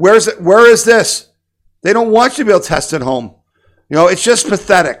 where is this? They don't want you to be able to test at home. It's just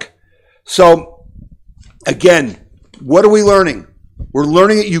pathetic. So, again, what are we learning? We're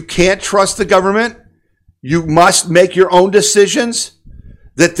learning that you can't trust the government. You must make your own decisions.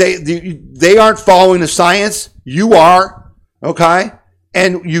 That they aren't following the science. You are, okay?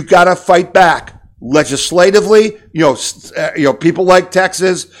 And you got to fight back. Legislatively, people like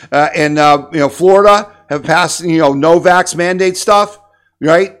Texas and Florida have passed, no vax mandate stuff,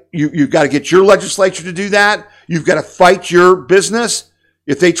 right? You've got to get your legislature to do that. You've got to fight your business.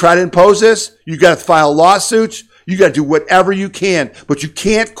 If they try to impose this, you've got to file lawsuits. You got to do whatever you can, but you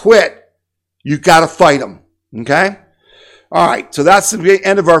can't quit. You got to fight them. Okay. All right, so that's the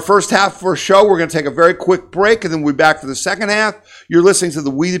end of our first half of our show. We're going to take a very quick break, and then we'll be back for the second half. You're listening to the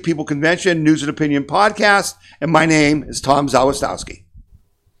We the People Convention News and Opinion Podcast, and my name is Tom Zawistowski.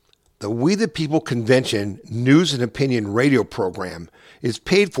 The We the People Convention News and Opinion radio program is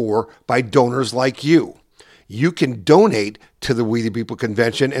paid for by donors like you. You can donate to the We the People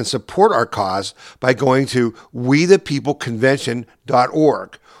Convention and support our cause by going to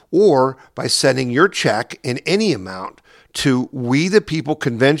wethepeopleconvention.org or by sending your check in any amount to We the People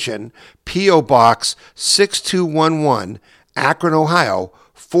Convention, P.O. Box 6211, Akron, Ohio,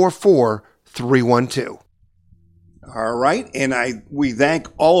 44312. All right, and we thank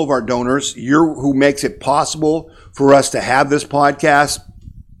all of our donors. You're who makes it possible for us to have this podcast.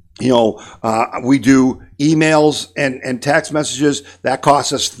 We do emails and text messages that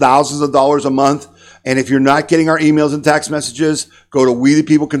cost us thousands of dollars a month. And if you're not getting our emails and text messages, go to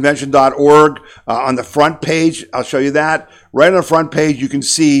wethepeopleconvention.org. On the front page, I'll show you that. Right on the front page, you can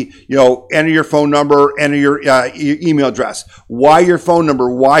see, enter your phone number, enter your email address. Why your phone number?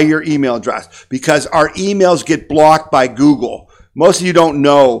 Why your email address? Because our emails get blocked by Google. Most of you don't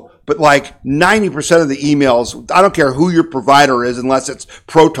know, but like 90% of the emails, I don't care who your provider is, unless it's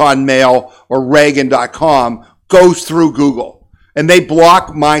Proton Mail or Reagan.com, goes through Google. And they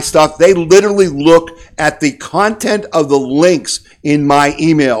block my stuff. They literally look at the content of the links in my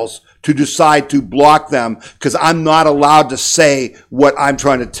emails to decide to block them, because I'm not allowed to say what I'm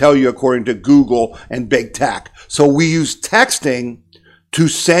trying to tell you according to Google and big tech. So we use texting to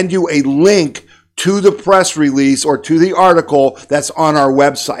send you a link to the press release or to the article that's on our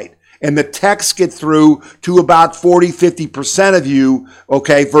website. And the texts get through to about 40, 50% of you,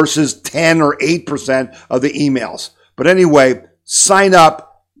 okay, versus 10 or 8% of the emails. But anyway, sign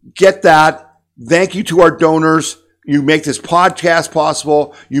up, get that. Thank you to our donors. You make this podcast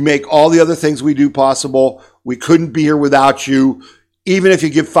possible. You make all the other things we do possible. We couldn't be here without you. Even if you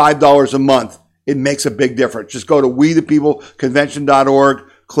give $5 a month, it makes a big difference. Just go to wethepeopleconvention.org,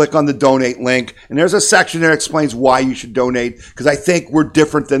 click on the donate link, and there's a section there that explains why you should donate, because I think we're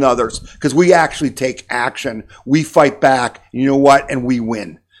different than others, because we actually take action. We fight back, you know what, and we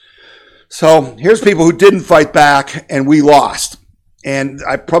win. So here's people who didn't fight back, and we lost. And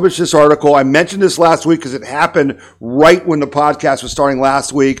I published this article. I mentioned this last week because it happened right when the podcast was starting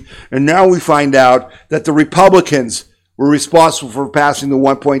last week. And now we find out that the Republicans were responsible for passing the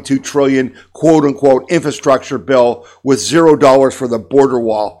 $1.2 trillion quote unquote infrastructure bill with $0 for the border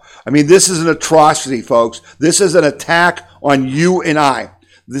wall. I mean, this is an atrocity, folks. This is an attack on you and I.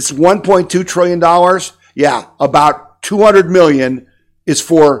 This $1.2 trillion, about $200 million is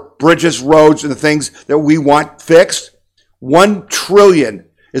for bridges, roads, and the things that we want fixed. $1 trillion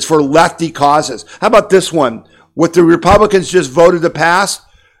is for lefty causes. How about this one? What the Republicans just voted to pass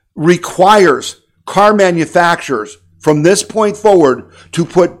requires car manufacturers from this point forward to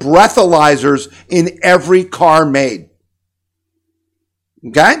put breathalyzers in every car made.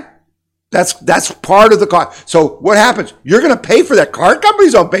 Okay? That's part of the car. So what happens? You're going to pay for that. Car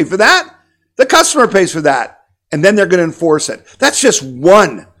companies don't pay for that. The customer pays for that. And then they're going to enforce it. That's just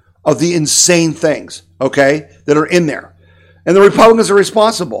one of the insane things, okay, that are in there. And the Republicans are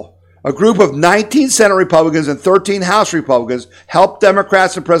responsible. A group of 19 Senate Republicans and 13 House Republicans helped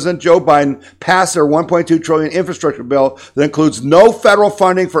Democrats and President Joe Biden pass their $1.2 trillion infrastructure bill that includes no federal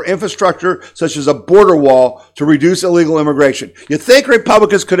funding for infrastructure such as a border wall to reduce illegal immigration. You think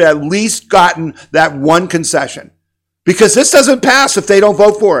Republicans could have at least gotten that one concession? Because this doesn't pass if they don't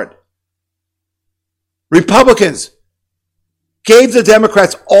vote for it. Republicans gave the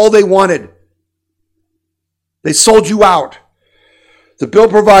Democrats all they wanted. They sold you out. The bill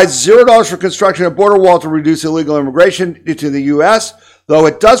provides $0 for construction of a border wall to reduce illegal immigration into the U.S., though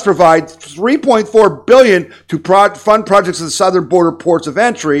it does provide $3.4 billion to fund projects in the southern border ports of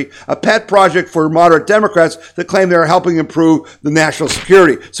entry, a pet project for moderate Democrats that claim they are helping improve the national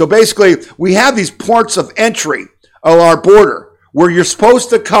security. So basically, we have these ports of entry on our border where you're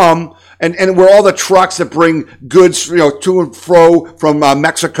supposed to come and where all the trucks that bring goods, to and fro from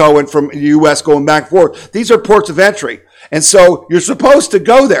Mexico and from the U.S. going back and forth. These are ports of entry. And so you're supposed to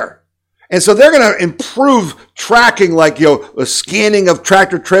go there. And so they're going to improve tracking, like, a scanning of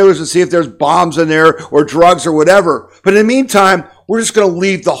tractor trailers to see if there's bombs in there or drugs or whatever. But in the meantime, we're just going to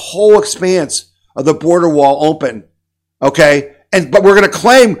leave the whole expanse of the border wall open. Okay? But we're going to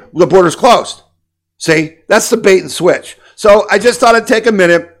claim the border's closed. See? That's the bait and switch. So I just thought I'd take a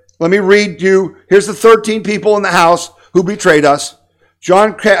minute. Let me read you. Here's the 13 people in the House who betrayed us.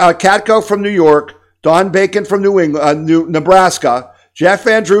 John Katko from New York. Don Bacon from Nebraska, Jeff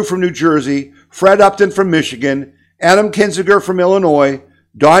Van Drew from New Jersey, Fred Upton from Michigan, Adam Kinzinger from Illinois,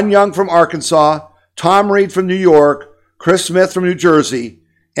 Don Young from Arkansas, Tom Reed from New York, Chris Smith from New Jersey,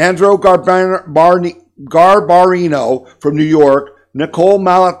 Andrew Garbarino from New York, Nicole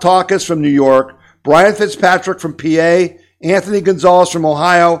Malatakis from New York, Brian Fitzpatrick from PA, Anthony Gonzalez from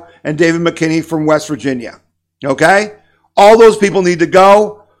Ohio, and David McKinney from West Virginia. Okay? All those people need to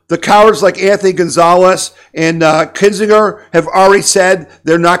go. The cowards like Anthony Gonzalez and Kinzinger have already said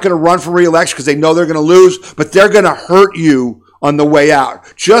they're not going to run for re-election because they know they're going to lose, but they're going to hurt you on the way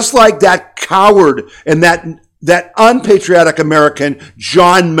out. Just like that coward and that unpatriotic American,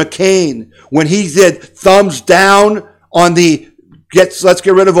 John McCain, when he did thumbs down on the let's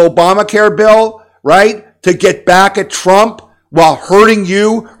get rid of Obamacare bill, right? To get back at Trump while hurting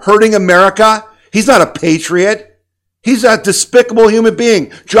you, hurting America. He's not a patriot. He's a despicable human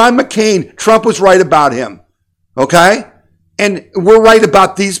being. John McCain, Trump was right about him. Okay? And we're right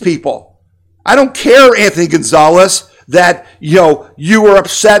about these people. I don't care, Anthony Gonzalez, that, you were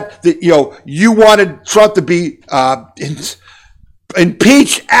upset that, you wanted Trump to be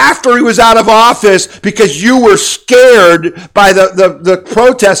impeached after he was out of office because you were scared by the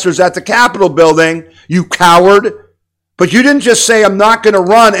protesters at the Capitol building, you coward. But you didn't just say, I'm not going to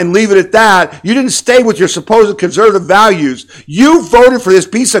run and leave it at that. You didn't stay with your supposed conservative values. You voted for this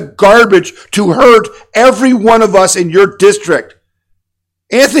piece of garbage to hurt every one of us in your district.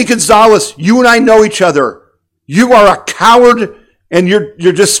 Anthony Gonzalez, you and I know each other. You are a coward and you're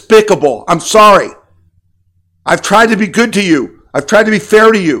despicable. I'm sorry. I've tried to be good to you. I've tried to be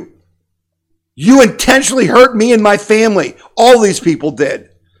fair to you. You intentionally hurt me and my family. All these people did.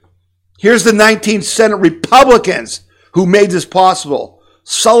 Here's the 19 Senate Republicans who made this possible.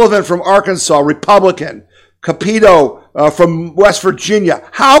 Sullivan from Arkansas, Republican. Capito from West Virginia.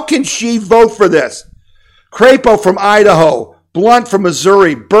 How can she vote for this? Crapo from Idaho. Blunt from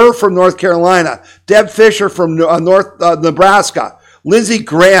Missouri. Burr from North Carolina. Deb Fisher from Nebraska. Lindsey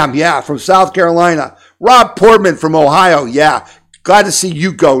Graham, from South Carolina. Rob Portman from Ohio, glad to see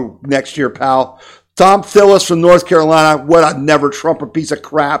you go next year, pal. Tom Tillis from North Carolina. What a never Trumper piece of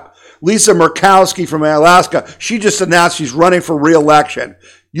crap. Lisa Murkowski from Alaska. She just announced she's running for re-election.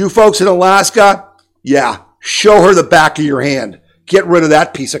 You folks in Alaska, show her the back of your hand. Get rid of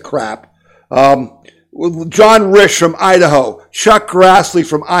that piece of crap. John Risch from Idaho. Chuck Grassley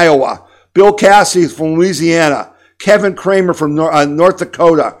from Iowa. Bill Cassidy from Louisiana. Kevin Kramer from North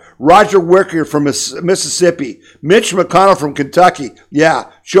Dakota. Roger Wicker from Mississippi. Mitch McConnell from Kentucky.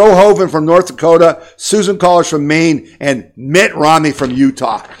 Joe Hoven from North Dakota. Susan Collins from Maine. And Mitt Romney from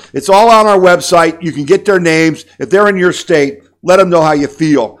Utah. It's all on our website. You can get their names. If they're in your state, let them know how you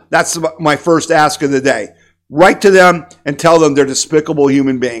feel. That's my first ask of the day. Write to them and tell them they're despicable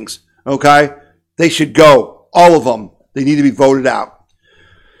human beings. Okay? They should go. All of them. They need to be voted out.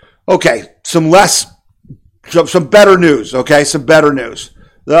 Okay. Some better news. Okay? Some better news.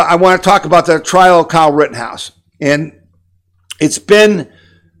 I want to talk about the trial of Kyle Rittenhouse. And it's been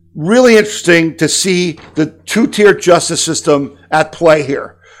really interesting to see the two-tier justice system at play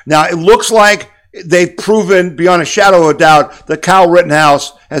here. Now, it looks like they've proven beyond a shadow of a doubt that Kyle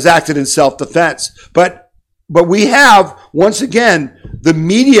Rittenhouse has acted in self-defense. But we have, once again, the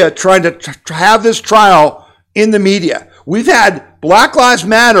media trying to have this trial in the media. We've had Black Lives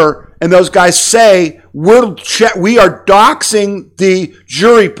Matter and those guys say, we are doxing the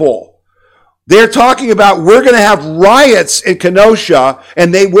jury pool. They're talking about we're going to have riots in Kenosha,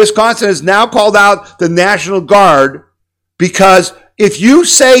 and Wisconsin has now called out the National Guard because if you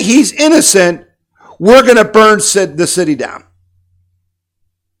say he's innocent, we're going to burn the city down.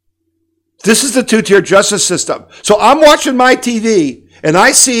 This is the two-tier justice system. So I'm watching my TV, and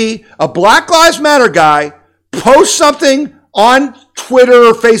I see a Black Lives Matter guy post something on Twitter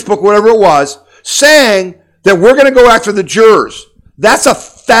or Facebook, whatever it was, saying that we're going to go after the jurors. That's a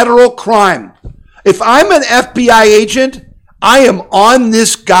federal crime. If I'm an FBI agent, I am on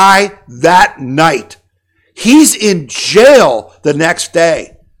this guy that night. He's in jail the next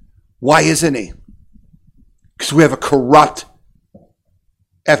day. Why isn't he? Because we have a corrupt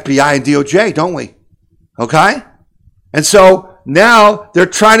FBI and DOJ, don't we? Okay? And so now they're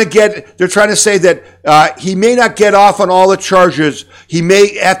trying to say that he may not get off on all the charges. He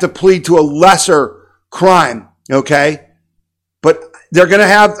may have to plead to a lesser crime. Okay? But they're going to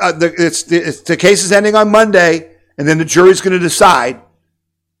have, the case is ending on Monday, and then the jury's going to decide.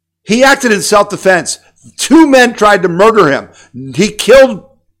 He acted in self-defense. 2 men tried to murder him. He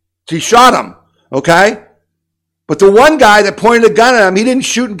shot him. Okay? But the one guy that pointed a gun at him, he didn't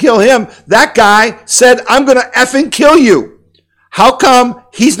shoot and kill him. That guy said, I'm going to effing kill you. How come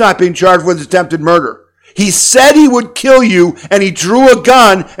he's not being charged with attempted murder? He said he would kill you, and he drew a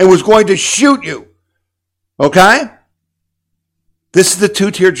gun and was going to shoot you. Okay? This is the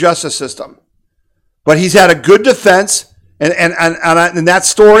two-tier justice system. But he's had a good defense, and that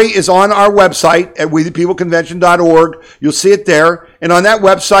story is on our website at wethepeopleconvention.org. You'll see it there. And on that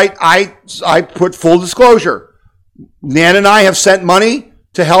website, I put full disclosure. Nan and I have sent money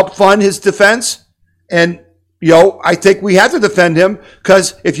to help fund his defense. And, I think we have to defend him,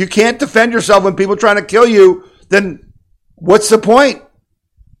 because if you can't defend yourself when people are trying to kill you, then what's the point?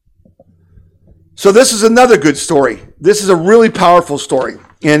 So this is another good story. This is a really powerful story.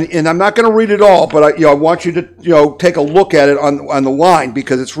 And I'm not going to read it all, but I want you to take a look at it on the line,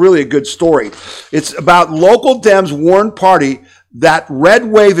 because it's really a good story. It's about local Dems warn party that red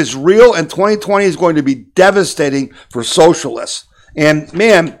wave is real and 2020 is going to be devastating for socialists. And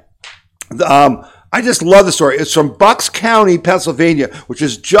man, I just love the story. It's from Bucks County, Pennsylvania, which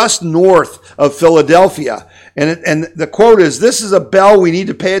is just north of Philadelphia. And the quote is, "This is a bell we need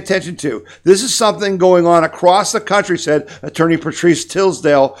to pay attention to. This is something going on across the country," said Attorney Patrice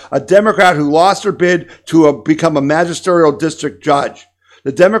Tisdale, a Democrat who lost her bid to become a magisterial district judge.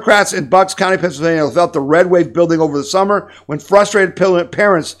 The Democrats in Bucks County, Pennsylvania felt the red wave building over the summer when frustrated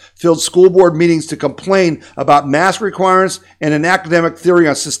parents filled school board meetings to complain about mask requirements and an academic theory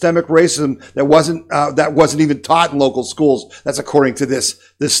on systemic racism that wasn't even taught in local schools. That's according to this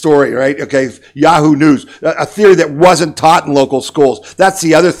story, right? Okay, Yahoo News, a theory that wasn't taught in local schools. That's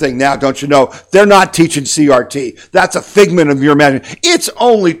the other thing now, don't you know? They're not teaching CRT. That's a figment of your imagination. It's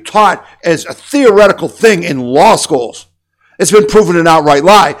only taught as a theoretical thing in law schools. It's been proven an outright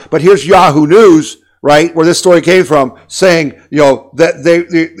lie, but here's Yahoo News, right, where this story came from, saying,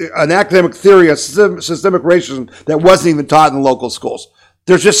 that an academic theory of systemic racism that wasn't even taught in local schools.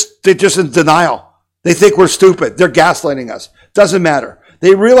 They're just in denial. They think we're stupid. They're gaslighting us. Doesn't matter.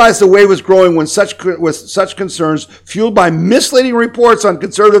 They realized the wave was growing with such concerns fueled by misleading reports on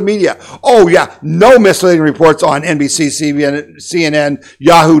conservative media. Oh yeah, no misleading reports on NBC, CNN,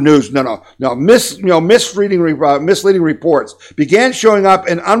 Yahoo News. No. Misleading reports began showing up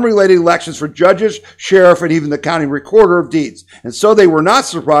in unrelated elections for judges, sheriff, and even the county recorder of deeds. And so they were not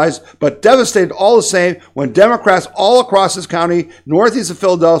surprised, but devastated all the same when Democrats all across this county, northeast of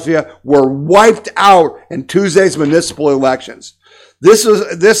Philadelphia, were wiped out in Tuesday's municipal elections. This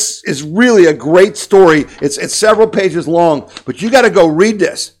is really a great story. It's several pages long, but you got to go read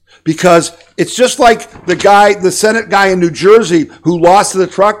this because it's just like the Senate guy in New Jersey who lost to the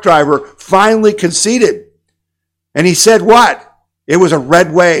truck driver finally conceded. And he said what? It was a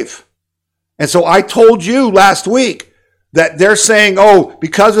red wave. And so I told you last week that they're saying,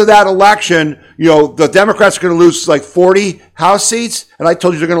 because of that election, the Democrats are going to lose like 40 House seats. And I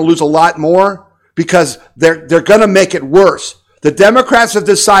told you they're going to lose a lot more because they're going to make it worse. The Democrats have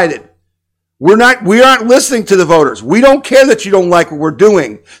decided we aren't listening to the voters. We don't care that you don't like what we're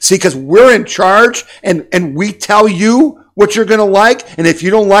doing. See, because we're in charge and we tell you what you're going to like. And if you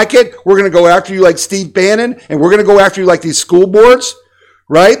don't like it, we're going to go after you like Steve Bannon and we're going to go after you like these school boards,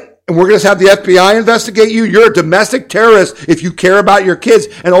 right? And we're going to have the FBI investigate you. You're a domestic terrorist if you care about your kids.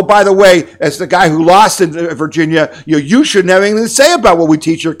 And oh, by the way, as the guy who lost in Virginia, you shouldn't have anything to say about what we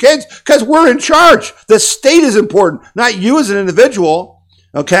teach your kids because we're in charge. The state is important, not you as an individual.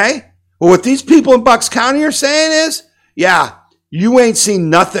 Okay? Well, what these people in Bucks County are saying is, yeah, you ain't seen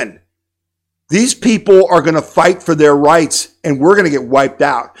nothing. These people are going to fight for their rights and we're going to get wiped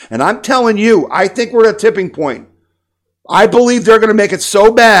out. And I'm telling you, I think we're at a tipping point. I believe they're going to make it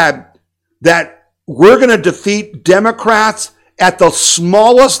so bad that we're going to defeat Democrats at the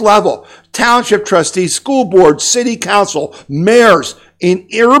smallest level. Township trustees, school board, city council, mayors in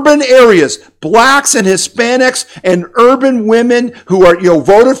urban areas, blacks and Hispanics and urban women who are,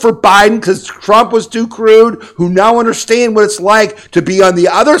 voted for Biden because Trump was too crude, who now understand what it's like to be on the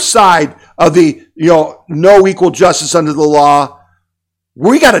other side of the, no equal justice under the law.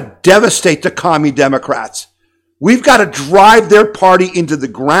 We got to devastate the commie Democrats. We've got to drive their party into the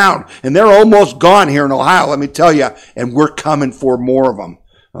ground. And they're almost gone here in Ohio, let me tell you. And we're coming for more of them.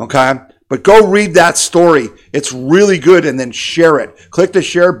 Okay? But go read that story. It's really good. And then share it. Click the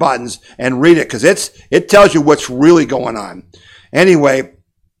share buttons and read it because it tells you what's really going on. Anyway,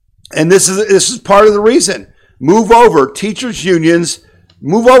 and this is part of the reason. Move over, teachers unions.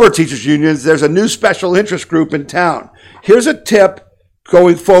 There's a new special interest group in town. Here's a tip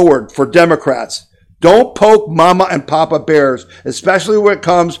going forward for Democrats. Don't poke mama and papa bears, especially when it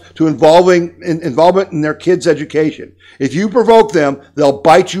comes to involvement in their kids' education. If you provoke them, they'll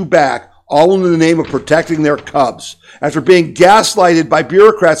bite you back, all in the name of protecting their cubs. After being gaslighted by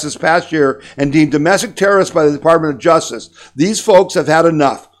bureaucrats this past year and deemed domestic terrorists by the Department of Justice, these folks have had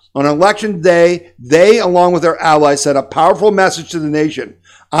enough. On election day, they, along with their allies, sent a powerful message to the nation.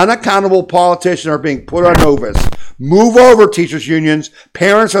 Unaccountable politicians are being put on notice. Move over, teachers unions.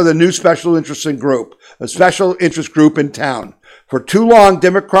 Parents are the new special interest group, a special interest group in town. For too long,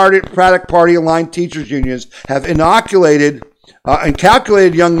 Democratic Party-aligned teachers unions have inoculated and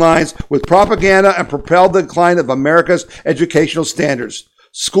calculated young minds with propaganda and propelled the decline of America's educational standards.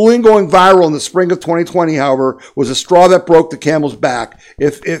 Schooling going viral in the spring of 2020, however, was a straw that broke the camel's back.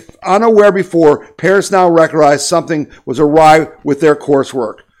 If unaware before, parents now recognize something was awry with their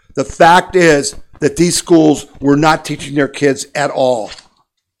coursework. The fact is that these schools were not teaching their kids at all.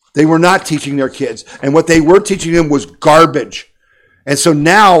 They were not teaching their kids. And what they were teaching them was garbage. And so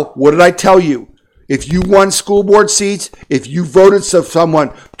now, what did I tell you? If you won school board seats, if you voted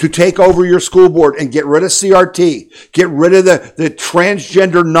someone to take over your school board and get rid of CRT, get rid of the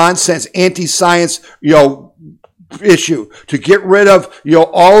transgender nonsense, anti-science, issue, to get rid of,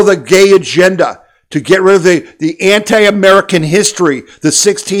 all the gay agenda, to get rid of the anti-American history, the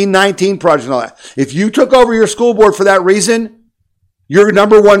 1619 Project and all that. If you took over your school board for that reason, your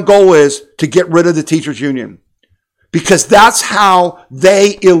number one goal is to get rid of the teachers union. Because that's how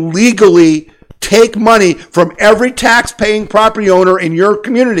they illegally take money from every tax-paying property owner in your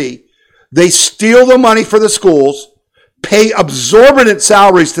community. They steal the money for the schools, pay exorbitant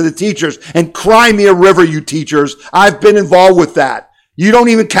salaries to the teachers, and cry me a river, you teachers. I've been involved with that. You don't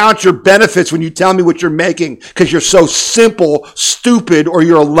even count your benefits when you tell me what you're making because you're so simple, stupid, or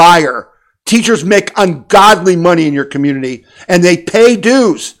you're a liar. Teachers make ungodly money in your community, and they pay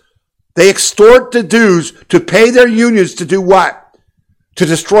dues. They extort the dues to pay their unions to do what? To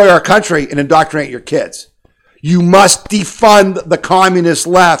destroy our country and indoctrinate your kids. You must defund the communist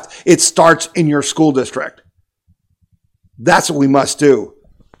left. It starts in your school district. That's what we must do.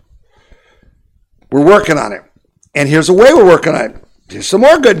 We're working on it. And here's the way we're working on it. Here's some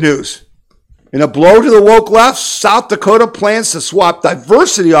more good news. In a blow to the woke left, South Dakota plans to swap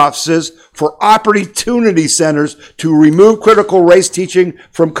diversity offices for opportunity centers to remove critical race teaching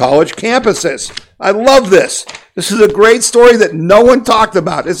from college campuses. I love this. This is a great story that no one talked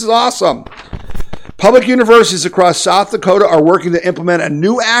about. This is awesome. Public universities across South Dakota are working to implement a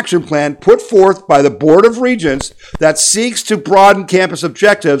new action plan put forth by the Board of Regents that seeks to broaden campus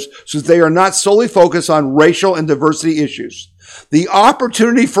objectives so that they are not solely focused on racial and diversity issues. The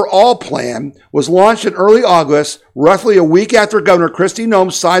Opportunity for All plan was launched in early August, roughly a week after Governor Kristi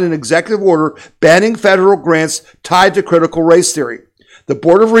Noem signed an executive order banning federal grants tied to critical race theory. The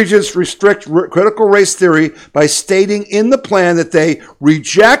Board of Regents restrict critical race theory by stating in the plan that they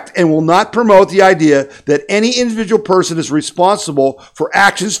reject and will not promote the idea that any individual person is responsible for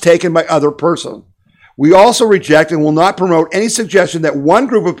actions taken by other persons. We also reject and will not promote any suggestion that one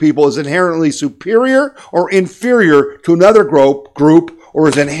group of people is inherently superior or inferior to another group or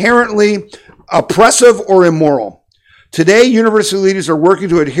is inherently oppressive or immoral. Today, university leaders are working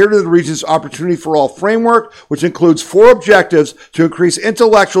to adhere to the Regents' Opportunity for All framework, which includes 4 objectives to increase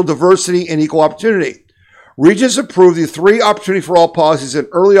intellectual diversity and equal opportunity. Regents approved the 3 Opportunity for All policies in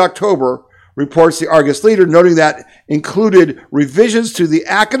early October, reports the Argus Leader, noting that included revisions to the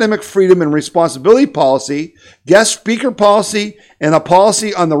Academic Freedom and Responsibility Policy, Guest Speaker Policy, and a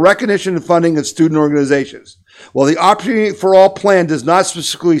policy on the recognition and funding of student organizations. While the Opportunity for All plan does not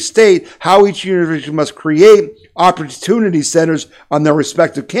specifically state how each university must create opportunity centers on their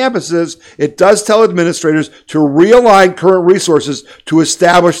respective campuses, it does tell administrators to realign current resources to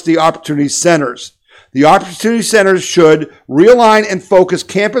establish the opportunity centers. The Opportunity Centers should realign and focus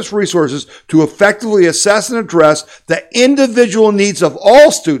campus resources to effectively assess and address the individual needs of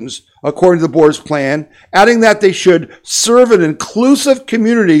all students, according to the board's plan, adding that they should serve an inclusive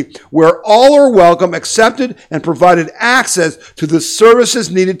community where all are welcome, accepted, and provided access to the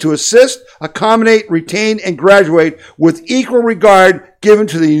services needed to assist, accommodate, retain, and graduate with equal regard given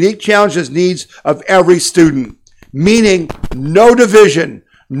to the unique challenges and needs of every student. Meaning, no division,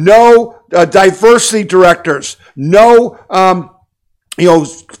 no diversity directors, no,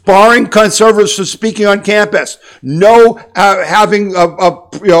 barring conservatives from speaking on campus, no having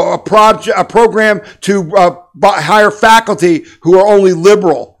a program to hire faculty who are only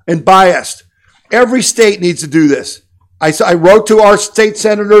liberal and biased. Every state needs to do this. I wrote to our state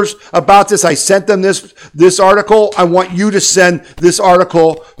senators about this. I sent them this article. I want you to send this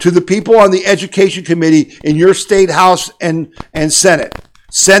article to the people on the education committee in your state house and Senate.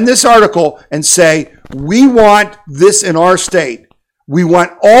 Send this article and say, we want this in our state. We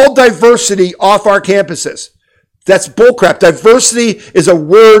want all diversity off our campuses. That's bullcrap. Diversity is a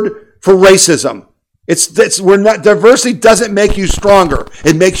word for racism. Diversity doesn't make you stronger.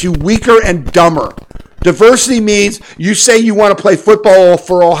 It makes you weaker and dumber. Diversity means you say you want to play football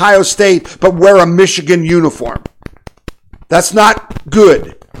for Ohio State, but wear a Michigan uniform. That's not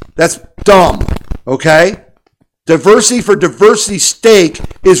good. That's dumb. Okay? Diversity for diversity's sake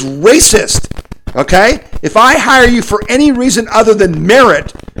is racist, okay? If I hire you for any reason other than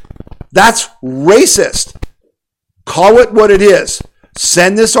merit, that's racist. Call it what it is.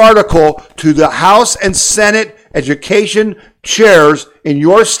 Send this article to the House and Senate education chairs in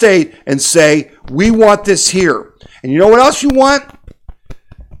your state and say, we want this here. And you know what else you want?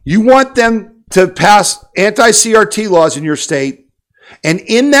 You want them to pass anti-CRT laws in your state. And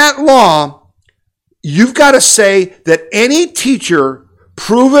in that law, you've got to say that any teacher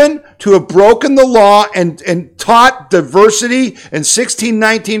proven to have broken the law and taught diversity and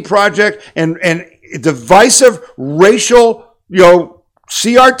 1619 Project and divisive racial,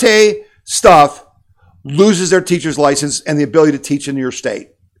 CRT stuff loses their teacher's license and the ability to teach in your state.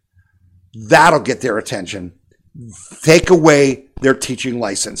 That'll get their attention. Take away their teaching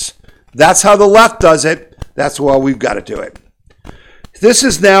license. That's how the left does it. That's why we've got to do it. This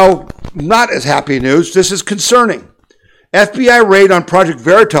is now not as happy news. This is concerning. FBI raid on Project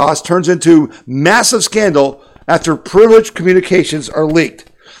Veritas turns into massive scandal after privileged communications are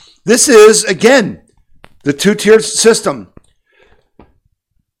leaked. This is, again, the two-tiered system.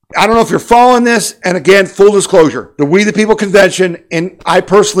 I don't know if you're following this, and again, full disclosure, the We the People Convention, and I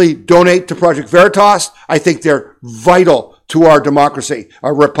personally donate to Project Veritas. I think they're vital to our democracy,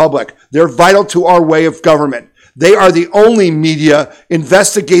 our republic. They're vital to our way of government. They are the only media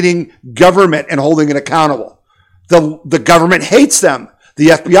investigating government and holding it accountable. The government hates them. The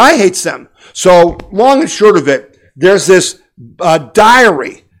FBI hates them. So long and short of it, there's this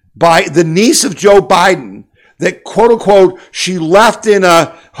diary by the niece of Joe Biden that, quote unquote, she left in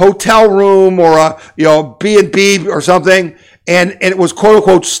a hotel room or a B&B or something, and it was, quote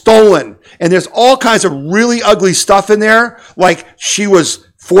unquote, stolen. And there's all kinds of really ugly stuff in there, like she was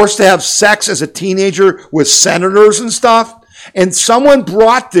forced to have sex as a teenager with senators and stuff. And someone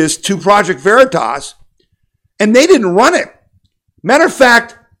brought this to Project Veritas, and they didn't run it. Matter of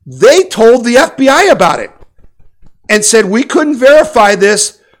fact, they told the FBI about it and said, we couldn't verify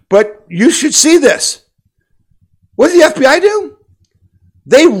this, but you should see this. What did the FBI do?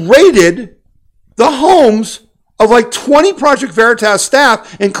 They raided the homes of like 20 Project Veritas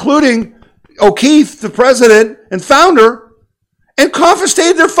staff, including O'Keefe, the president and founder, and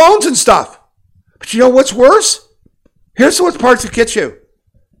confiscated their phones and stuff. But you know what's worse? Here's what parts that get you.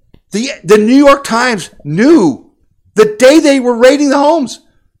 The New York Times knew the day they were raiding the homes.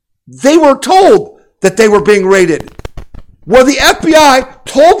 They were told that they were being raided. Well, the FBI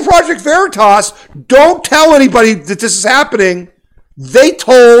told Project Veritas, don't tell anybody that this is happening. They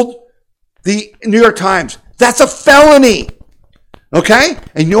told the New York Times. That's a felony. Okay?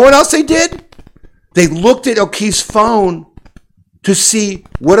 And you know what else they did? They looked at O'Keefe's phone to see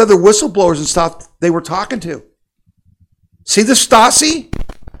what other whistleblowers and stuff they were talking to. See the Stasi?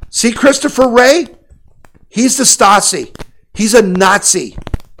 See Christopher Wray? He's the Stasi. He's a Nazi.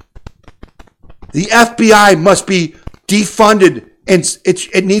 The FBI must be defunded, and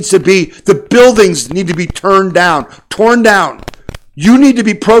it needs to be, the buildings need to be torn down. You need to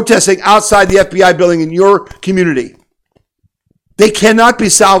be protesting outside the FBI building in your community. They cannot be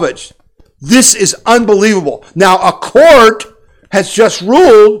salvaged. This is unbelievable. Now, a court has just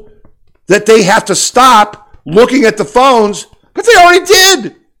ruled that they have to stop looking at the phones, but they already did.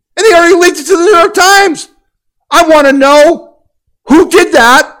 And they already leaked it to the New York Times. I want to know who did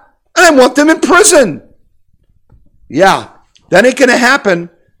that, and I want them in prison. Yeah, that ain't going to happen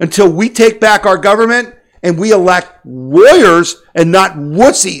until we take back our government and we elect warriors and not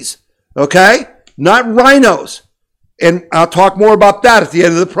wussies, okay? Not rhinos. And I'll talk more about that at the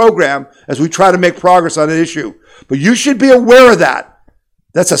end of the program as we try to make progress on the issue. But you should be aware of that.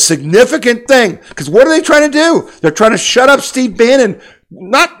 That's a significant thing. Because what are they trying to do? They're trying to shut up Steve Bannon,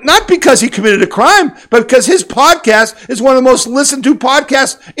 not because he committed a crime, but because his podcast is one of the most listened to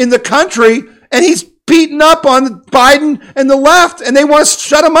podcasts in the country, and he's beating up on Biden and the left, and they want to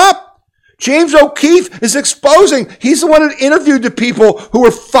shut him up. James O'Keefe is exposing. He's the one that interviewed the people who were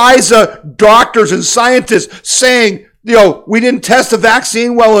FISA doctors and scientists saying, we didn't test the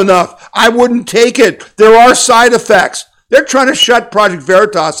vaccine well enough. I wouldn't take it. There are side effects. They're trying to shut Project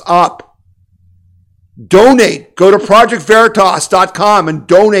Veritas up. Donate. Go to projectveritas.com and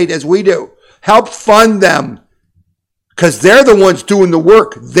donate as we do. Help fund them because they're the ones doing the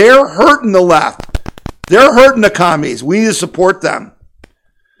work. They're hurting the left. They're hurting the commies. We need to support them.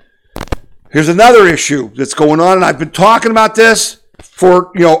 Here's another issue that's going on, and I've been talking about this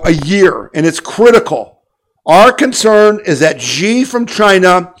for a year, and it's critical. Our concern is that Xi from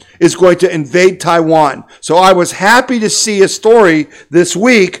China is going to invade Taiwan. So I was happy to see a story this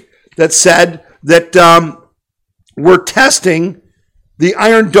week that said that we're testing the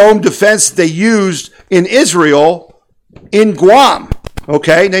Iron Dome defense they used in Israel in Guam.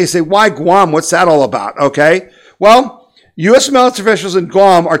 Okay, now you say, why Guam? What's that all about? Okay, well, U.S. military officials in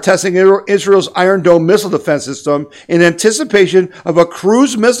Guam are testing Israel's Iron Dome missile defense system in anticipation of a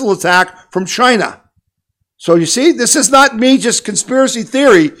cruise missile attack from China. So you see, this is not me just conspiracy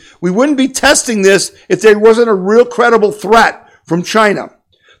theory. We wouldn't be testing this if there wasn't a real credible threat from China.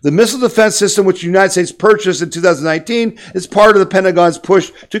 The missile defense system, which the United States purchased in 2019, is part of the Pentagon's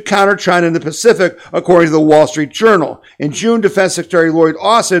push to counter China in the Pacific, according to the Wall Street Journal. In June, Defense Secretary Lloyd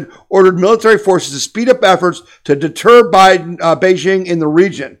Austin ordered military forces to speed up efforts to deter Beijing in the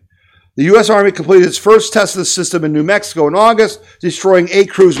region. The U.S. Army completed its first test of the system in New Mexico in August, destroying 8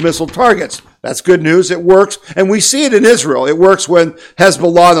 cruise missile targets. That's good news. It works. And we see it in Israel. It works when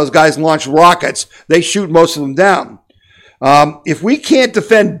Hezbollah and those guys launch rockets. They shoot most of them down. If we can't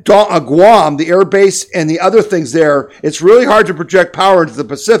defend Guam, the air base, and the other things there, it's really hard to project power into the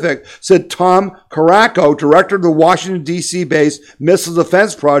Pacific, said Tom Caraco, director of the Washington, D.C.-based Missile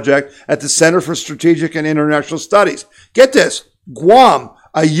Defense Project at the Center for Strategic and International Studies. Get this, Guam,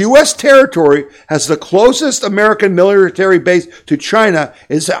 a U.S. territory, has the closest American military base to China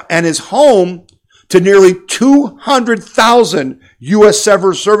and is home to nearly 200,000 U.S.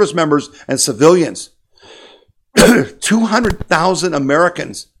 service members and civilians. 200,000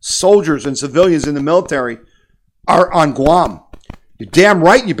 Americans, soldiers and civilians in the military are on Guam. You're damn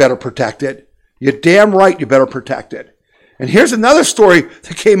right you better protect it. You're damn right you better protect it. And here's another story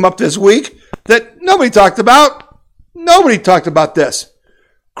that came up this week that nobody talked about. Nobody talked about this.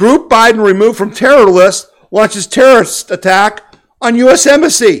 Group Biden removed from terror list launches terrorist attack on U.S.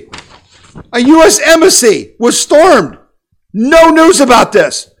 Embassy. A U.S. Embassy was stormed. No news about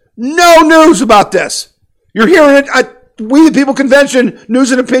this. No news about this. You're hearing it at We the People Convention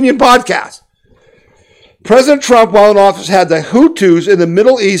News and Opinion podcast. President Trump, while in office, had the Hutus in the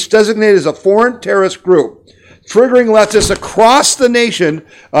Middle East designated as a foreign terrorist group, triggering leftists across the nation,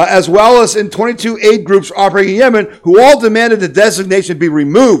 as well as in 22 aid groups operating in Yemen, who all demanded the designation be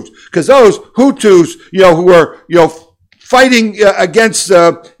removed because those Hutus, who were, fighting against,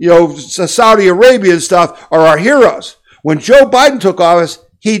 Saudi Arabia and stuff, are our heroes. When Joe Biden took office,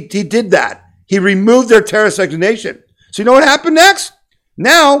 he did that. He removed their terrorist designation. So you know what happened next?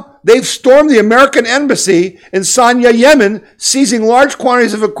 Now they've stormed the American embassy in Sanya, Yemen, seizing large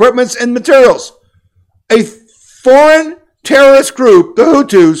quantities of equipment and materials. A foreign terrorist group, the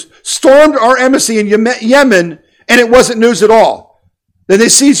Hutus, stormed our embassy in Yemen, and it wasn't news at all. Then they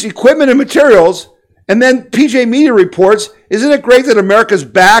seized equipment and materials, and then PJ Media reports, isn't it great that America's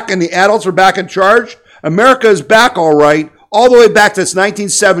back and the adults are back in charge? America is back all right, all the way back to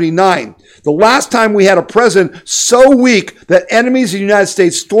 1979. The last time we had a president so weak that enemies of the United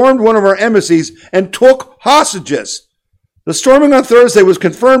States stormed one of our embassies and took hostages. The storming on Thursday was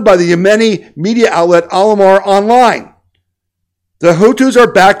confirmed by the Yemeni media outlet Al-Amar Online. The Hutus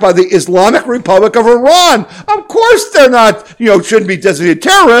are backed by the Islamic Republic of Iran. Of course they're not, shouldn't be designated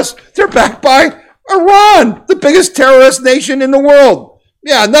terrorists. They're backed by Iran, the biggest terrorist nation in the world.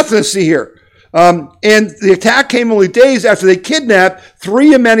 Yeah, nothing to see here. And the attack came only days after they kidnapped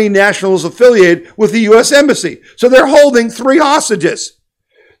 3 Yemeni nationals affiliated with the U.S. Embassy. So they're holding 3 hostages.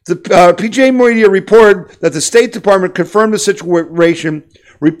 The PJ Media reported that the State Department confirmed the situation,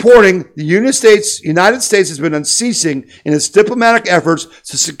 reporting the United States has been unceasing in its diplomatic efforts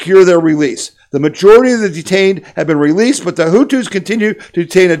to secure their release. The majority of the detained have been released, but the Hutus continue to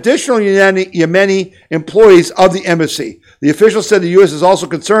detain additional Yemeni employees of the embassy. The official said the U.S. is also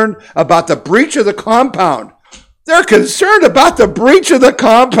concerned about the breach of the compound. They're concerned about the breach of the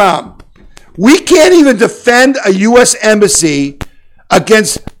compound. We can't even defend a U.S. embassy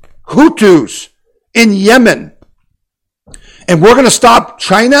against Hutus in Yemen. And we're going to stop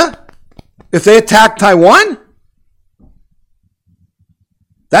China if they attack Taiwan?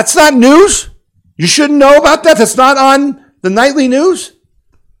 That's not news? You shouldn't know about that? That's not on the nightly news?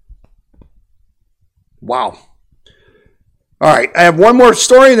 Wow. All right, I have one more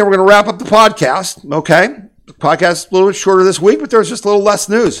story, and then we're going to wrap up the podcast, okay? The podcast is a little bit shorter this week, but there's just a little less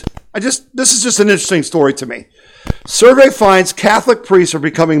news. This is just an interesting story to me. Survey finds Catholic priests are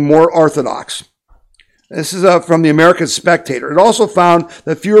becoming more orthodox. This is from the American Spectator. It also found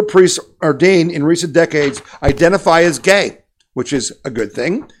that fewer priests ordained in recent decades identify as gay, which is a good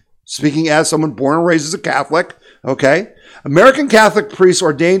thing. Speaking as someone born and raised as a Catholic, okay? American Catholic priests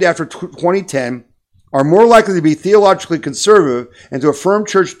ordained after 2010 are more likely to be theologically conservative and to affirm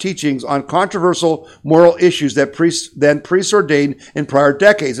church teachings on controversial moral issues than priests ordained in prior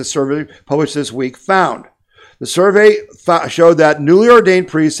decades, a survey published this week found. The survey showed that newly ordained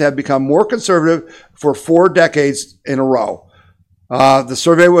priests have become more conservative for 4 decades in a row. The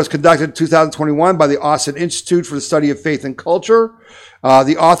survey was conducted in 2021 by the Austin Institute for the Study of Faith and Culture.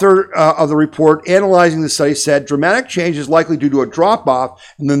 The author of the report analyzing the study said dramatic change is likely due to a drop-off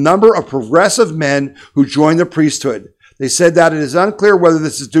in the number of progressive men who join the priesthood. They said that it is unclear whether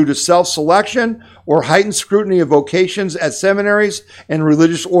this is due to self-selection or heightened scrutiny of vocations at seminaries and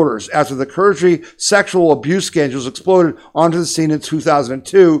religious orders. After the clergy sexual abuse scandals exploded onto the scene in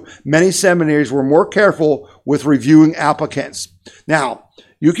 2002, many seminaries were more careful with reviewing applicants. Now,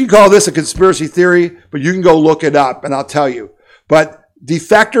 you can call this a conspiracy theory, but you can go look it up, and I'll tell you. But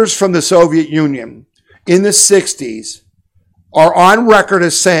defectors from the Soviet Union in the 60s are on record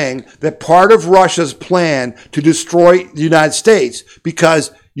as saying that part of Russia's plan to destroy the United States,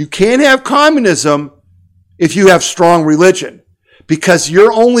 because you can't have communism if you have strong religion, because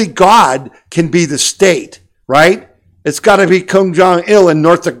your only God can be the state, right? It's got to be Kim Jong-il in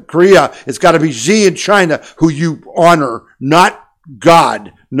North Korea. It's got to be Xi in China, who you honor, not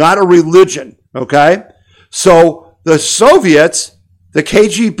God, not a religion, okay? So the Soviets, the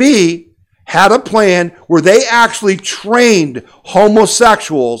KGB, had a plan where they actually trained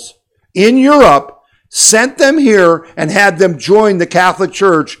homosexuals in Europe, sent them here, and had them join the Catholic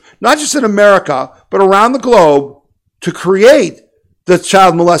Church, not just in America, but around the globe, to create the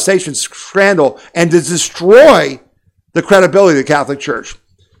child molestation scandal and to destroy the credibility of the Catholic Church.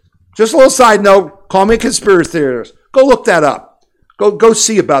 Just a little side note, call me a conspiracy theorist. Go look that up. Go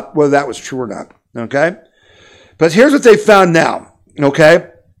see about whether that was true or not, okay? But here's what they found now, okay?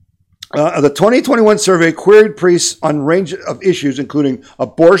 The 2021 survey queried priests on a range of issues, including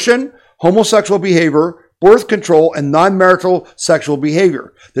abortion, homosexual behavior, birth control, and non-marital sexual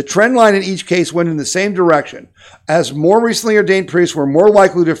behavior. The trend line in each case went in the same direction, as more recently ordained priests were more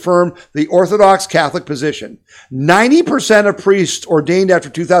likely to affirm the Orthodox Catholic position. 90% of priests ordained after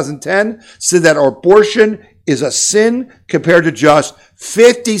 2010 said that abortion is a sin, compared to just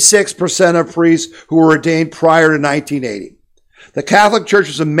 56% of priests who were ordained prior to 1980. The Catholic Church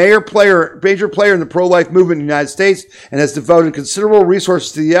is a major player in the pro-life movement in the United States and has devoted considerable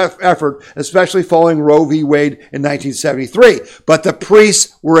resources to the effort, especially following Roe v. Wade in 1973. But the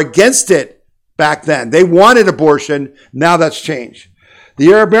priests were against it back then. They wanted abortion. Now that's changed.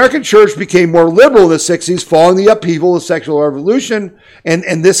 The American church became more liberal in the 60s following the upheaval of the sexual revolution,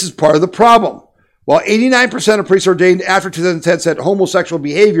 and this is part of the problem. While 89% of priests ordained after 2010 said homosexual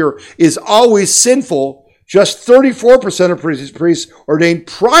behavior is always sinful, just 34% of priests ordained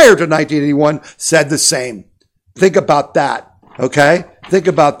prior to 1981 said the same. Think about that, okay? Think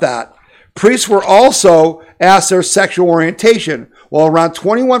about that. Priests were also asked their sexual orientation, while around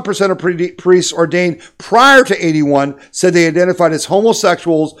 21% of priests ordained prior to 81 said they identified as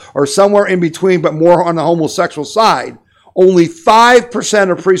homosexuals or somewhere in between, but more on the homosexual side. Only 5%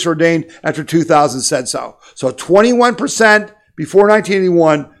 of priests ordained after 2000 said so. So 21% before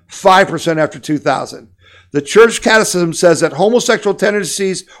 1981, 5% after 2000. The Church Catechism says that homosexual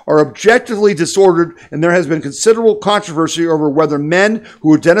tendencies are objectively disordered, and there has been considerable controversy over whether men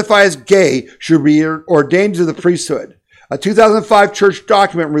who identify as gay should be ordained to the priesthood. A 2005 church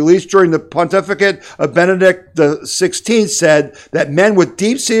document released during the pontificate of Benedict XVI said that men with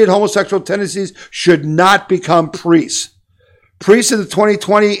deep-seated homosexual tendencies should not become priests. Priests in the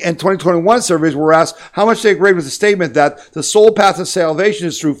 2020 and 2021 surveys were asked how much they agreed with the statement that the sole path of salvation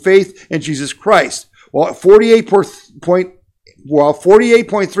is through faith in Jesus Christ. While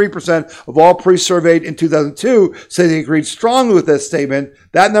 48.3% of all priests surveyed in 2002 say they agreed strongly with this statement,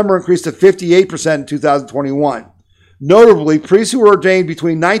 that number increased to 58% in 2021. Notably, priests who were ordained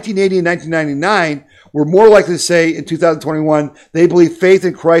between 1980 and 1999 were more likely to say in 2021 they believe faith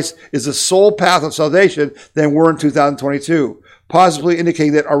in Christ is the sole path of salvation than were in 2022, possibly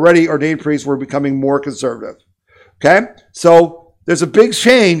indicating that already ordained priests were becoming more conservative. Okay? So there's a big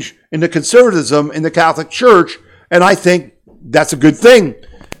change in the conservatism in the Catholic Church, and I think that's a good thing.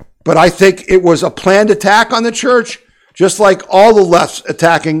 But I think it was a planned attack on the church, just like all the left's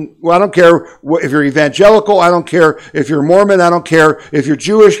attacking. Well, I don't care if you're evangelical. I don't care if you're Mormon. I don't care if you're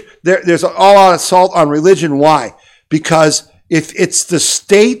Jewish. There's an all-out assault on religion. Why? Because if it's the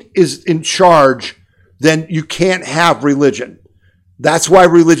state is in charge, then you can't have religion. That's why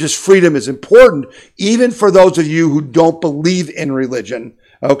religious freedom is important, even for those of you who don't believe in religion.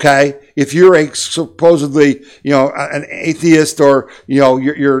 Okay, if you're a supposedly, an atheist, or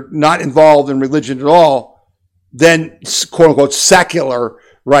you're not involved in religion at all, then quote unquote secular,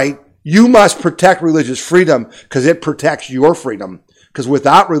 right? You must protect religious freedom because it protects your freedom. Because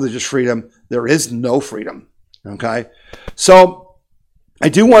without religious freedom, there is no freedom. Okay, so I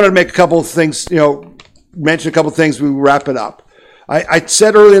do want to make a couple of things, mention a couple of things. We wrap it up. I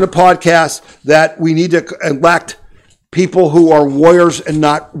said earlier in the podcast that we need to elect people who are warriors and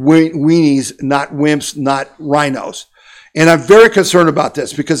not weenies, not wimps, not rhinos. And I'm very concerned about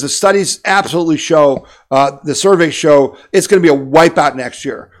this because the studies absolutely show, the surveys show, it's going to be a wipeout next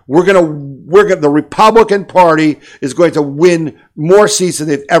year. The Republican Party is going to win more seats than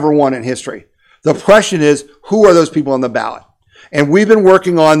they've ever won in history. The question is, who are those people on the ballot? And we've been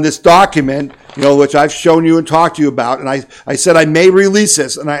working on this document, which I've shown you and talked to you about. And I said I may release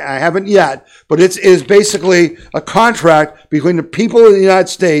this, and I haven't yet. But it is basically a contract between the people of the United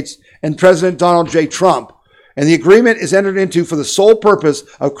States and President Donald J. Trump. And the agreement is entered into for the sole purpose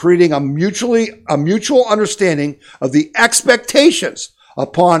of creating a mutual understanding of the expectations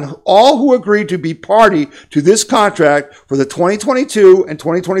upon all who agree to be party to this contract for the 2022 and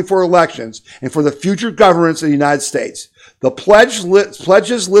 2024 elections and for the future governance of the United States. The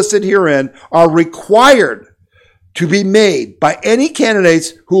pledges listed herein are required to be made by any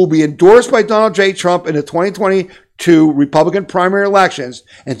candidates who will be endorsed by Donald J. Trump in the 2022 Republican primary elections,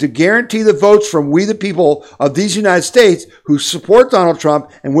 and to guarantee the votes from we the people of these United States who support Donald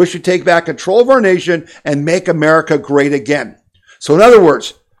Trump and wish to take back control of our nation and make America great again. So in other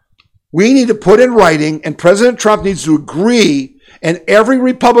words, we need to put in writing, and President Trump needs to agree, and every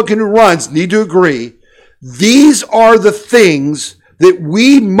Republican who runs need to agree, these are the things that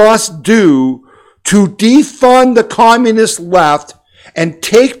we must do to defund the communist left and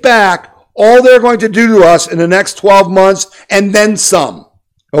take back all they're going to do to us in the next 12 months and then some.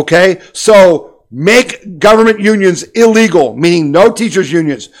 Okay? So make government unions illegal, meaning no teachers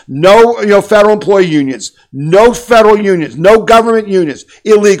unions, no federal employee unions, no federal unions, no government unions,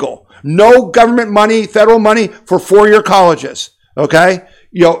 illegal. No government money, federal money for four-year colleges. Okay?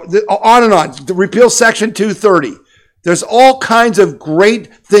 On and on. Repeal Section 230. There's all kinds of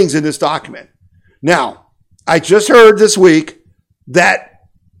great things in this document. Now, I just heard this week that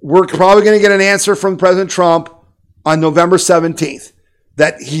we're probably going to get an answer from President Trump on November 17th,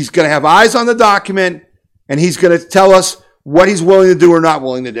 that he's going to have eyes on the document and he's going to tell us what he's willing to do or not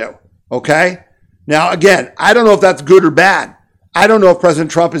willing to do. Okay? Now, again, I don't know if that's good or bad. I don't know if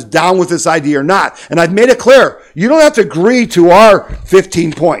President Trump is down with this idea or not. And I've made it clear, you don't have to agree to our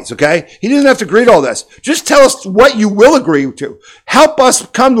 15 points, okay? He doesn't have to agree to all this. Just tell us what you will agree to. Help us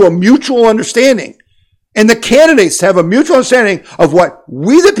come to a mutual understanding. And the candidates have a mutual understanding of what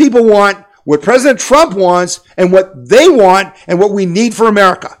we the people want, what President Trump wants, and what they want, and what we need for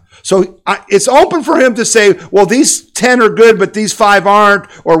America. So it's open for him to say, well, these 10 are good, but these 5 aren't,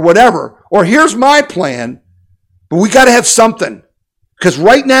 or whatever. Or here's my plan. But we got to have something, because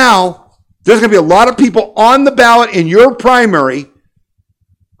right now, there's going to be a lot of people on the ballot in your primary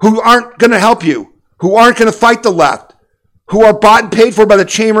who aren't going to help you, who aren't going to fight the left, who are bought and paid for by the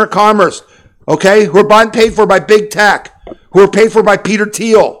Chamber of Commerce, okay, who are bought and paid for by big tech, who are paid for by Peter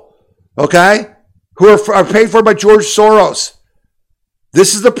Thiel, okay, who are paid for by George Soros.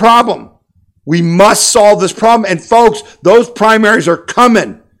 This is the problem. We must solve this problem. And folks, those primaries are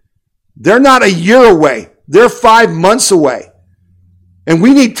coming. They're not a year away. They're 5 months away. And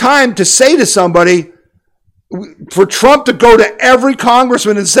we need time to say to somebody, for Trump to go to every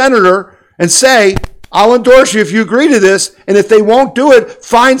congressman and senator and say, I'll endorse you if you agree to this. And if they won't do it,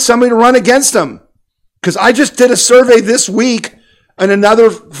 find somebody to run against them. Because I just did a survey this week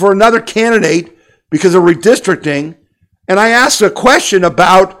for another candidate because of redistricting. And I asked a question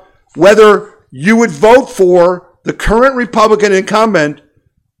about whether you would vote for the current Republican incumbent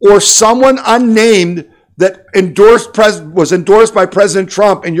or someone unnamed that was endorsed by President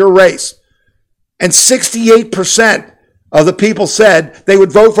Trump in your race. And 68% of the people said they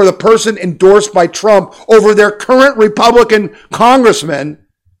would vote for the person endorsed by Trump over their current Republican congressman,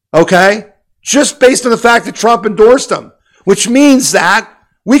 okay, just based on the fact that Trump endorsed them, which means that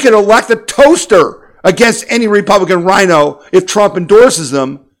we could elect a toaster against any Republican rhino if Trump endorses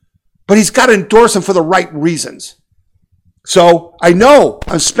them, but he's got to endorse them for the right reasons. So I know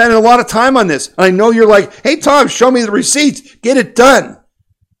I'm spending a lot of time on this. And I know you're like, hey, Tom, show me the receipts. Get it done.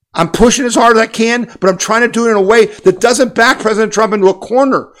 I'm pushing as hard as I can, but I'm trying to do it in a way that doesn't back President Trump into a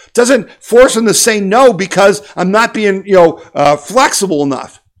corner, doesn't force him to say no because I'm not being, flexible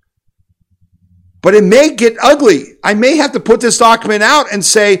enough. But it may get ugly. I may have to put this document out and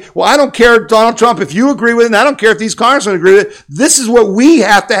say, well, I don't care, Donald Trump, if you agree with it, and I don't care if these congressmen agree with it. This is what we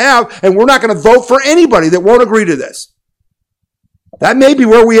have to have, and we're not going to vote for anybody that won't agree to this. That may be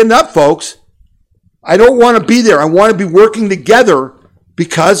where we end up, folks. I don't want to be there. I want to be working together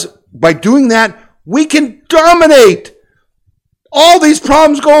because by doing that, we can dominate. All these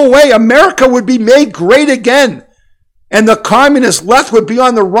problems go away. America would be made great again. And the communist left would be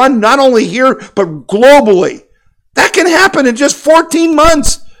on the run, not only here, but globally. That can happen in just 14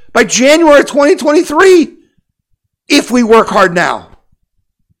 months by January 2023 if we work hard now,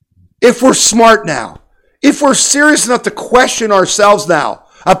 if we're smart now. If we're serious enough to question ourselves now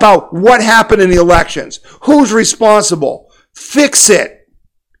about what happened in the elections, who's responsible, fix it.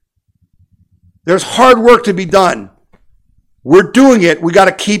 There's hard work to be done. We're doing it. We got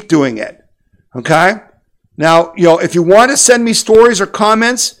to keep doing it. Okay? Now, if you want to send me stories or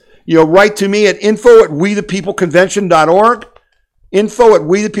comments, write to me at info@wethepeopleconvention.org,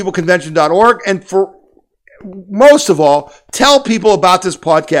 info@wethepeopleconvention.org, and for most of all, tell people about this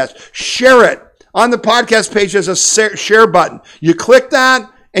podcast. Share it. On the podcast page, there's a share button. You click that,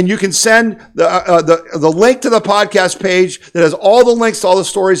 and you can send the link to the podcast page that has all the links to all the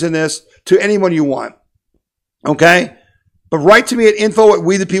stories in this to anyone you want. Okay? But write to me at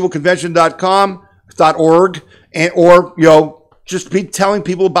info@wethepeopleconvention.org, or just be telling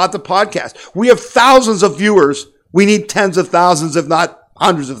people about the podcast. We have thousands of viewers We need tens of thousands, if not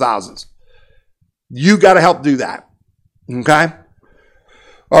hundreds of thousands. You got to help do that. Okay?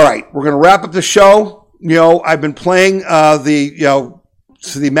 All right, we're going to wrap up the show. I've been playing the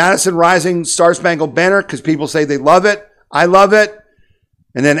Madison Rising Star Spangled Banner because people say they love it. I love it.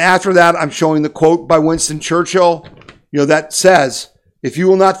 And then after that, I'm showing the quote by Winston Churchill, that says, if you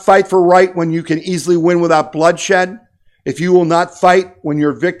will not fight for right when you can easily win without bloodshed, if you will not fight when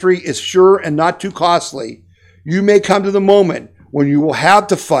your victory is sure and not too costly, you may come to the moment when you will have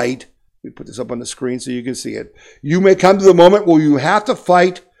to fight. Let me put this up on the screen so you can see it. You may come to the moment where you have to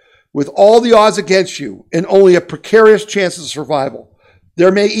fight with all the odds against you and only a precarious chance of survival.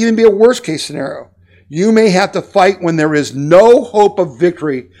 There may even be a worst case scenario. You may have to fight when there is no hope of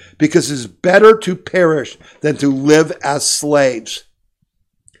victory because it is better to perish than to live as slaves.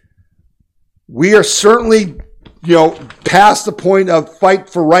 We are certainly, past the point of fight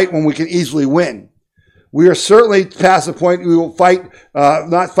for right when we can easily win. We are certainly past the point we will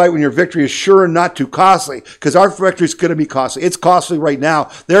not fight when your victory is sure and not too costly, because our victory is going to be costly. It's costly right now.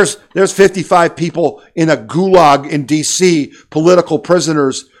 There's 55 people in a gulag in D.C., political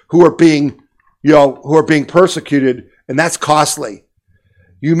prisoners who are being persecuted, and that's costly.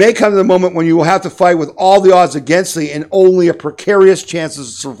 You may come to the moment when you will have to fight with all the odds against thee and only a precarious chance of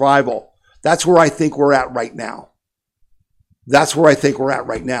survival. That's where I think we're at right now.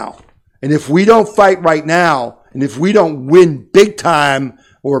 And if we don't fight right now, and if we don't win big time,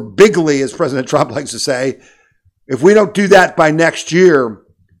 or bigly, as President Trump likes to say, if we don't do that by next year,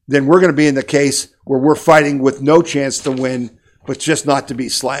 then we're going to be in the case where we're fighting with no chance to win, but just not to be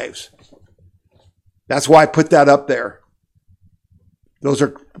slaves. That's why I put that up there. Those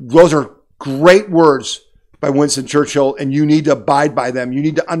are great words by Winston Churchill, and you need to abide by them. You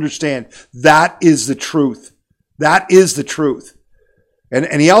need to understand that is the truth. That is the truth.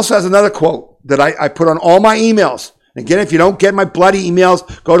 And he also has another quote that I put on all my emails. Again, if you don't get my bloody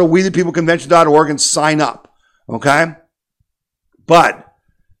emails, go to wethepeopleconvention.org and sign up. Okay? But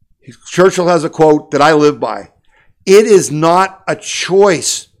Churchill has a quote that I live by. It is not a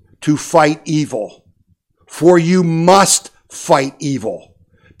choice to fight evil, for you must fight evil,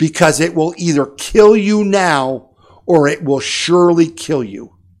 because it will either kill you now or it will surely kill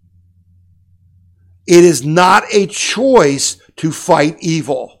you. It is not a choice to fight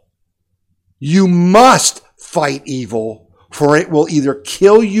evil. You must fight evil, for it will either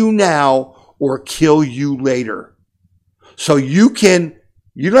kill you now or kill you later. So you don't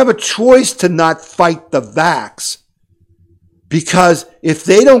have a choice to not fight the vax, because if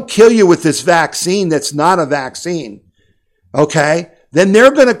they don't kill you with this vaccine that's not a vaccine, okay, then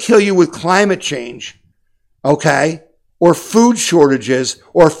they're going to kill you with climate change, okay, or food shortages,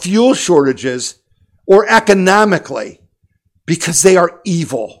 or fuel shortages, or economically, because they are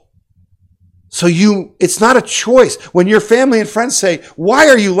evil. So it's not a choice. When your family and friends say, why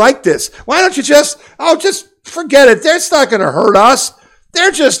are you like this? Why don't you just forget it. That's not going to hurt us.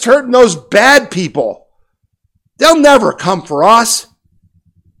 They're just hurting those bad people. They'll never come for us.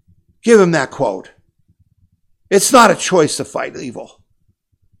 Give them that quote. It's not a choice to fight evil.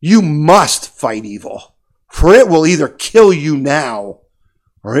 You must fight evil, for it will either kill you now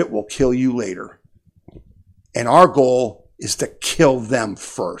or it will kill you later. And our goal is to kill them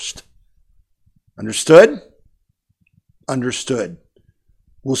first. Understood? Understood.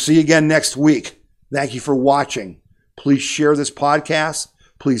 We'll see you again next week. Thank you for watching. Please share this podcast.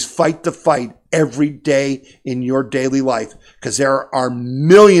 Please fight the fight every day in your daily life, because there are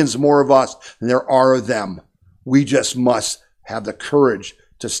millions more of us than there are of them. We just must have the courage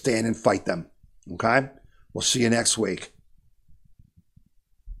to stand and fight them. Okay? We'll see you next week.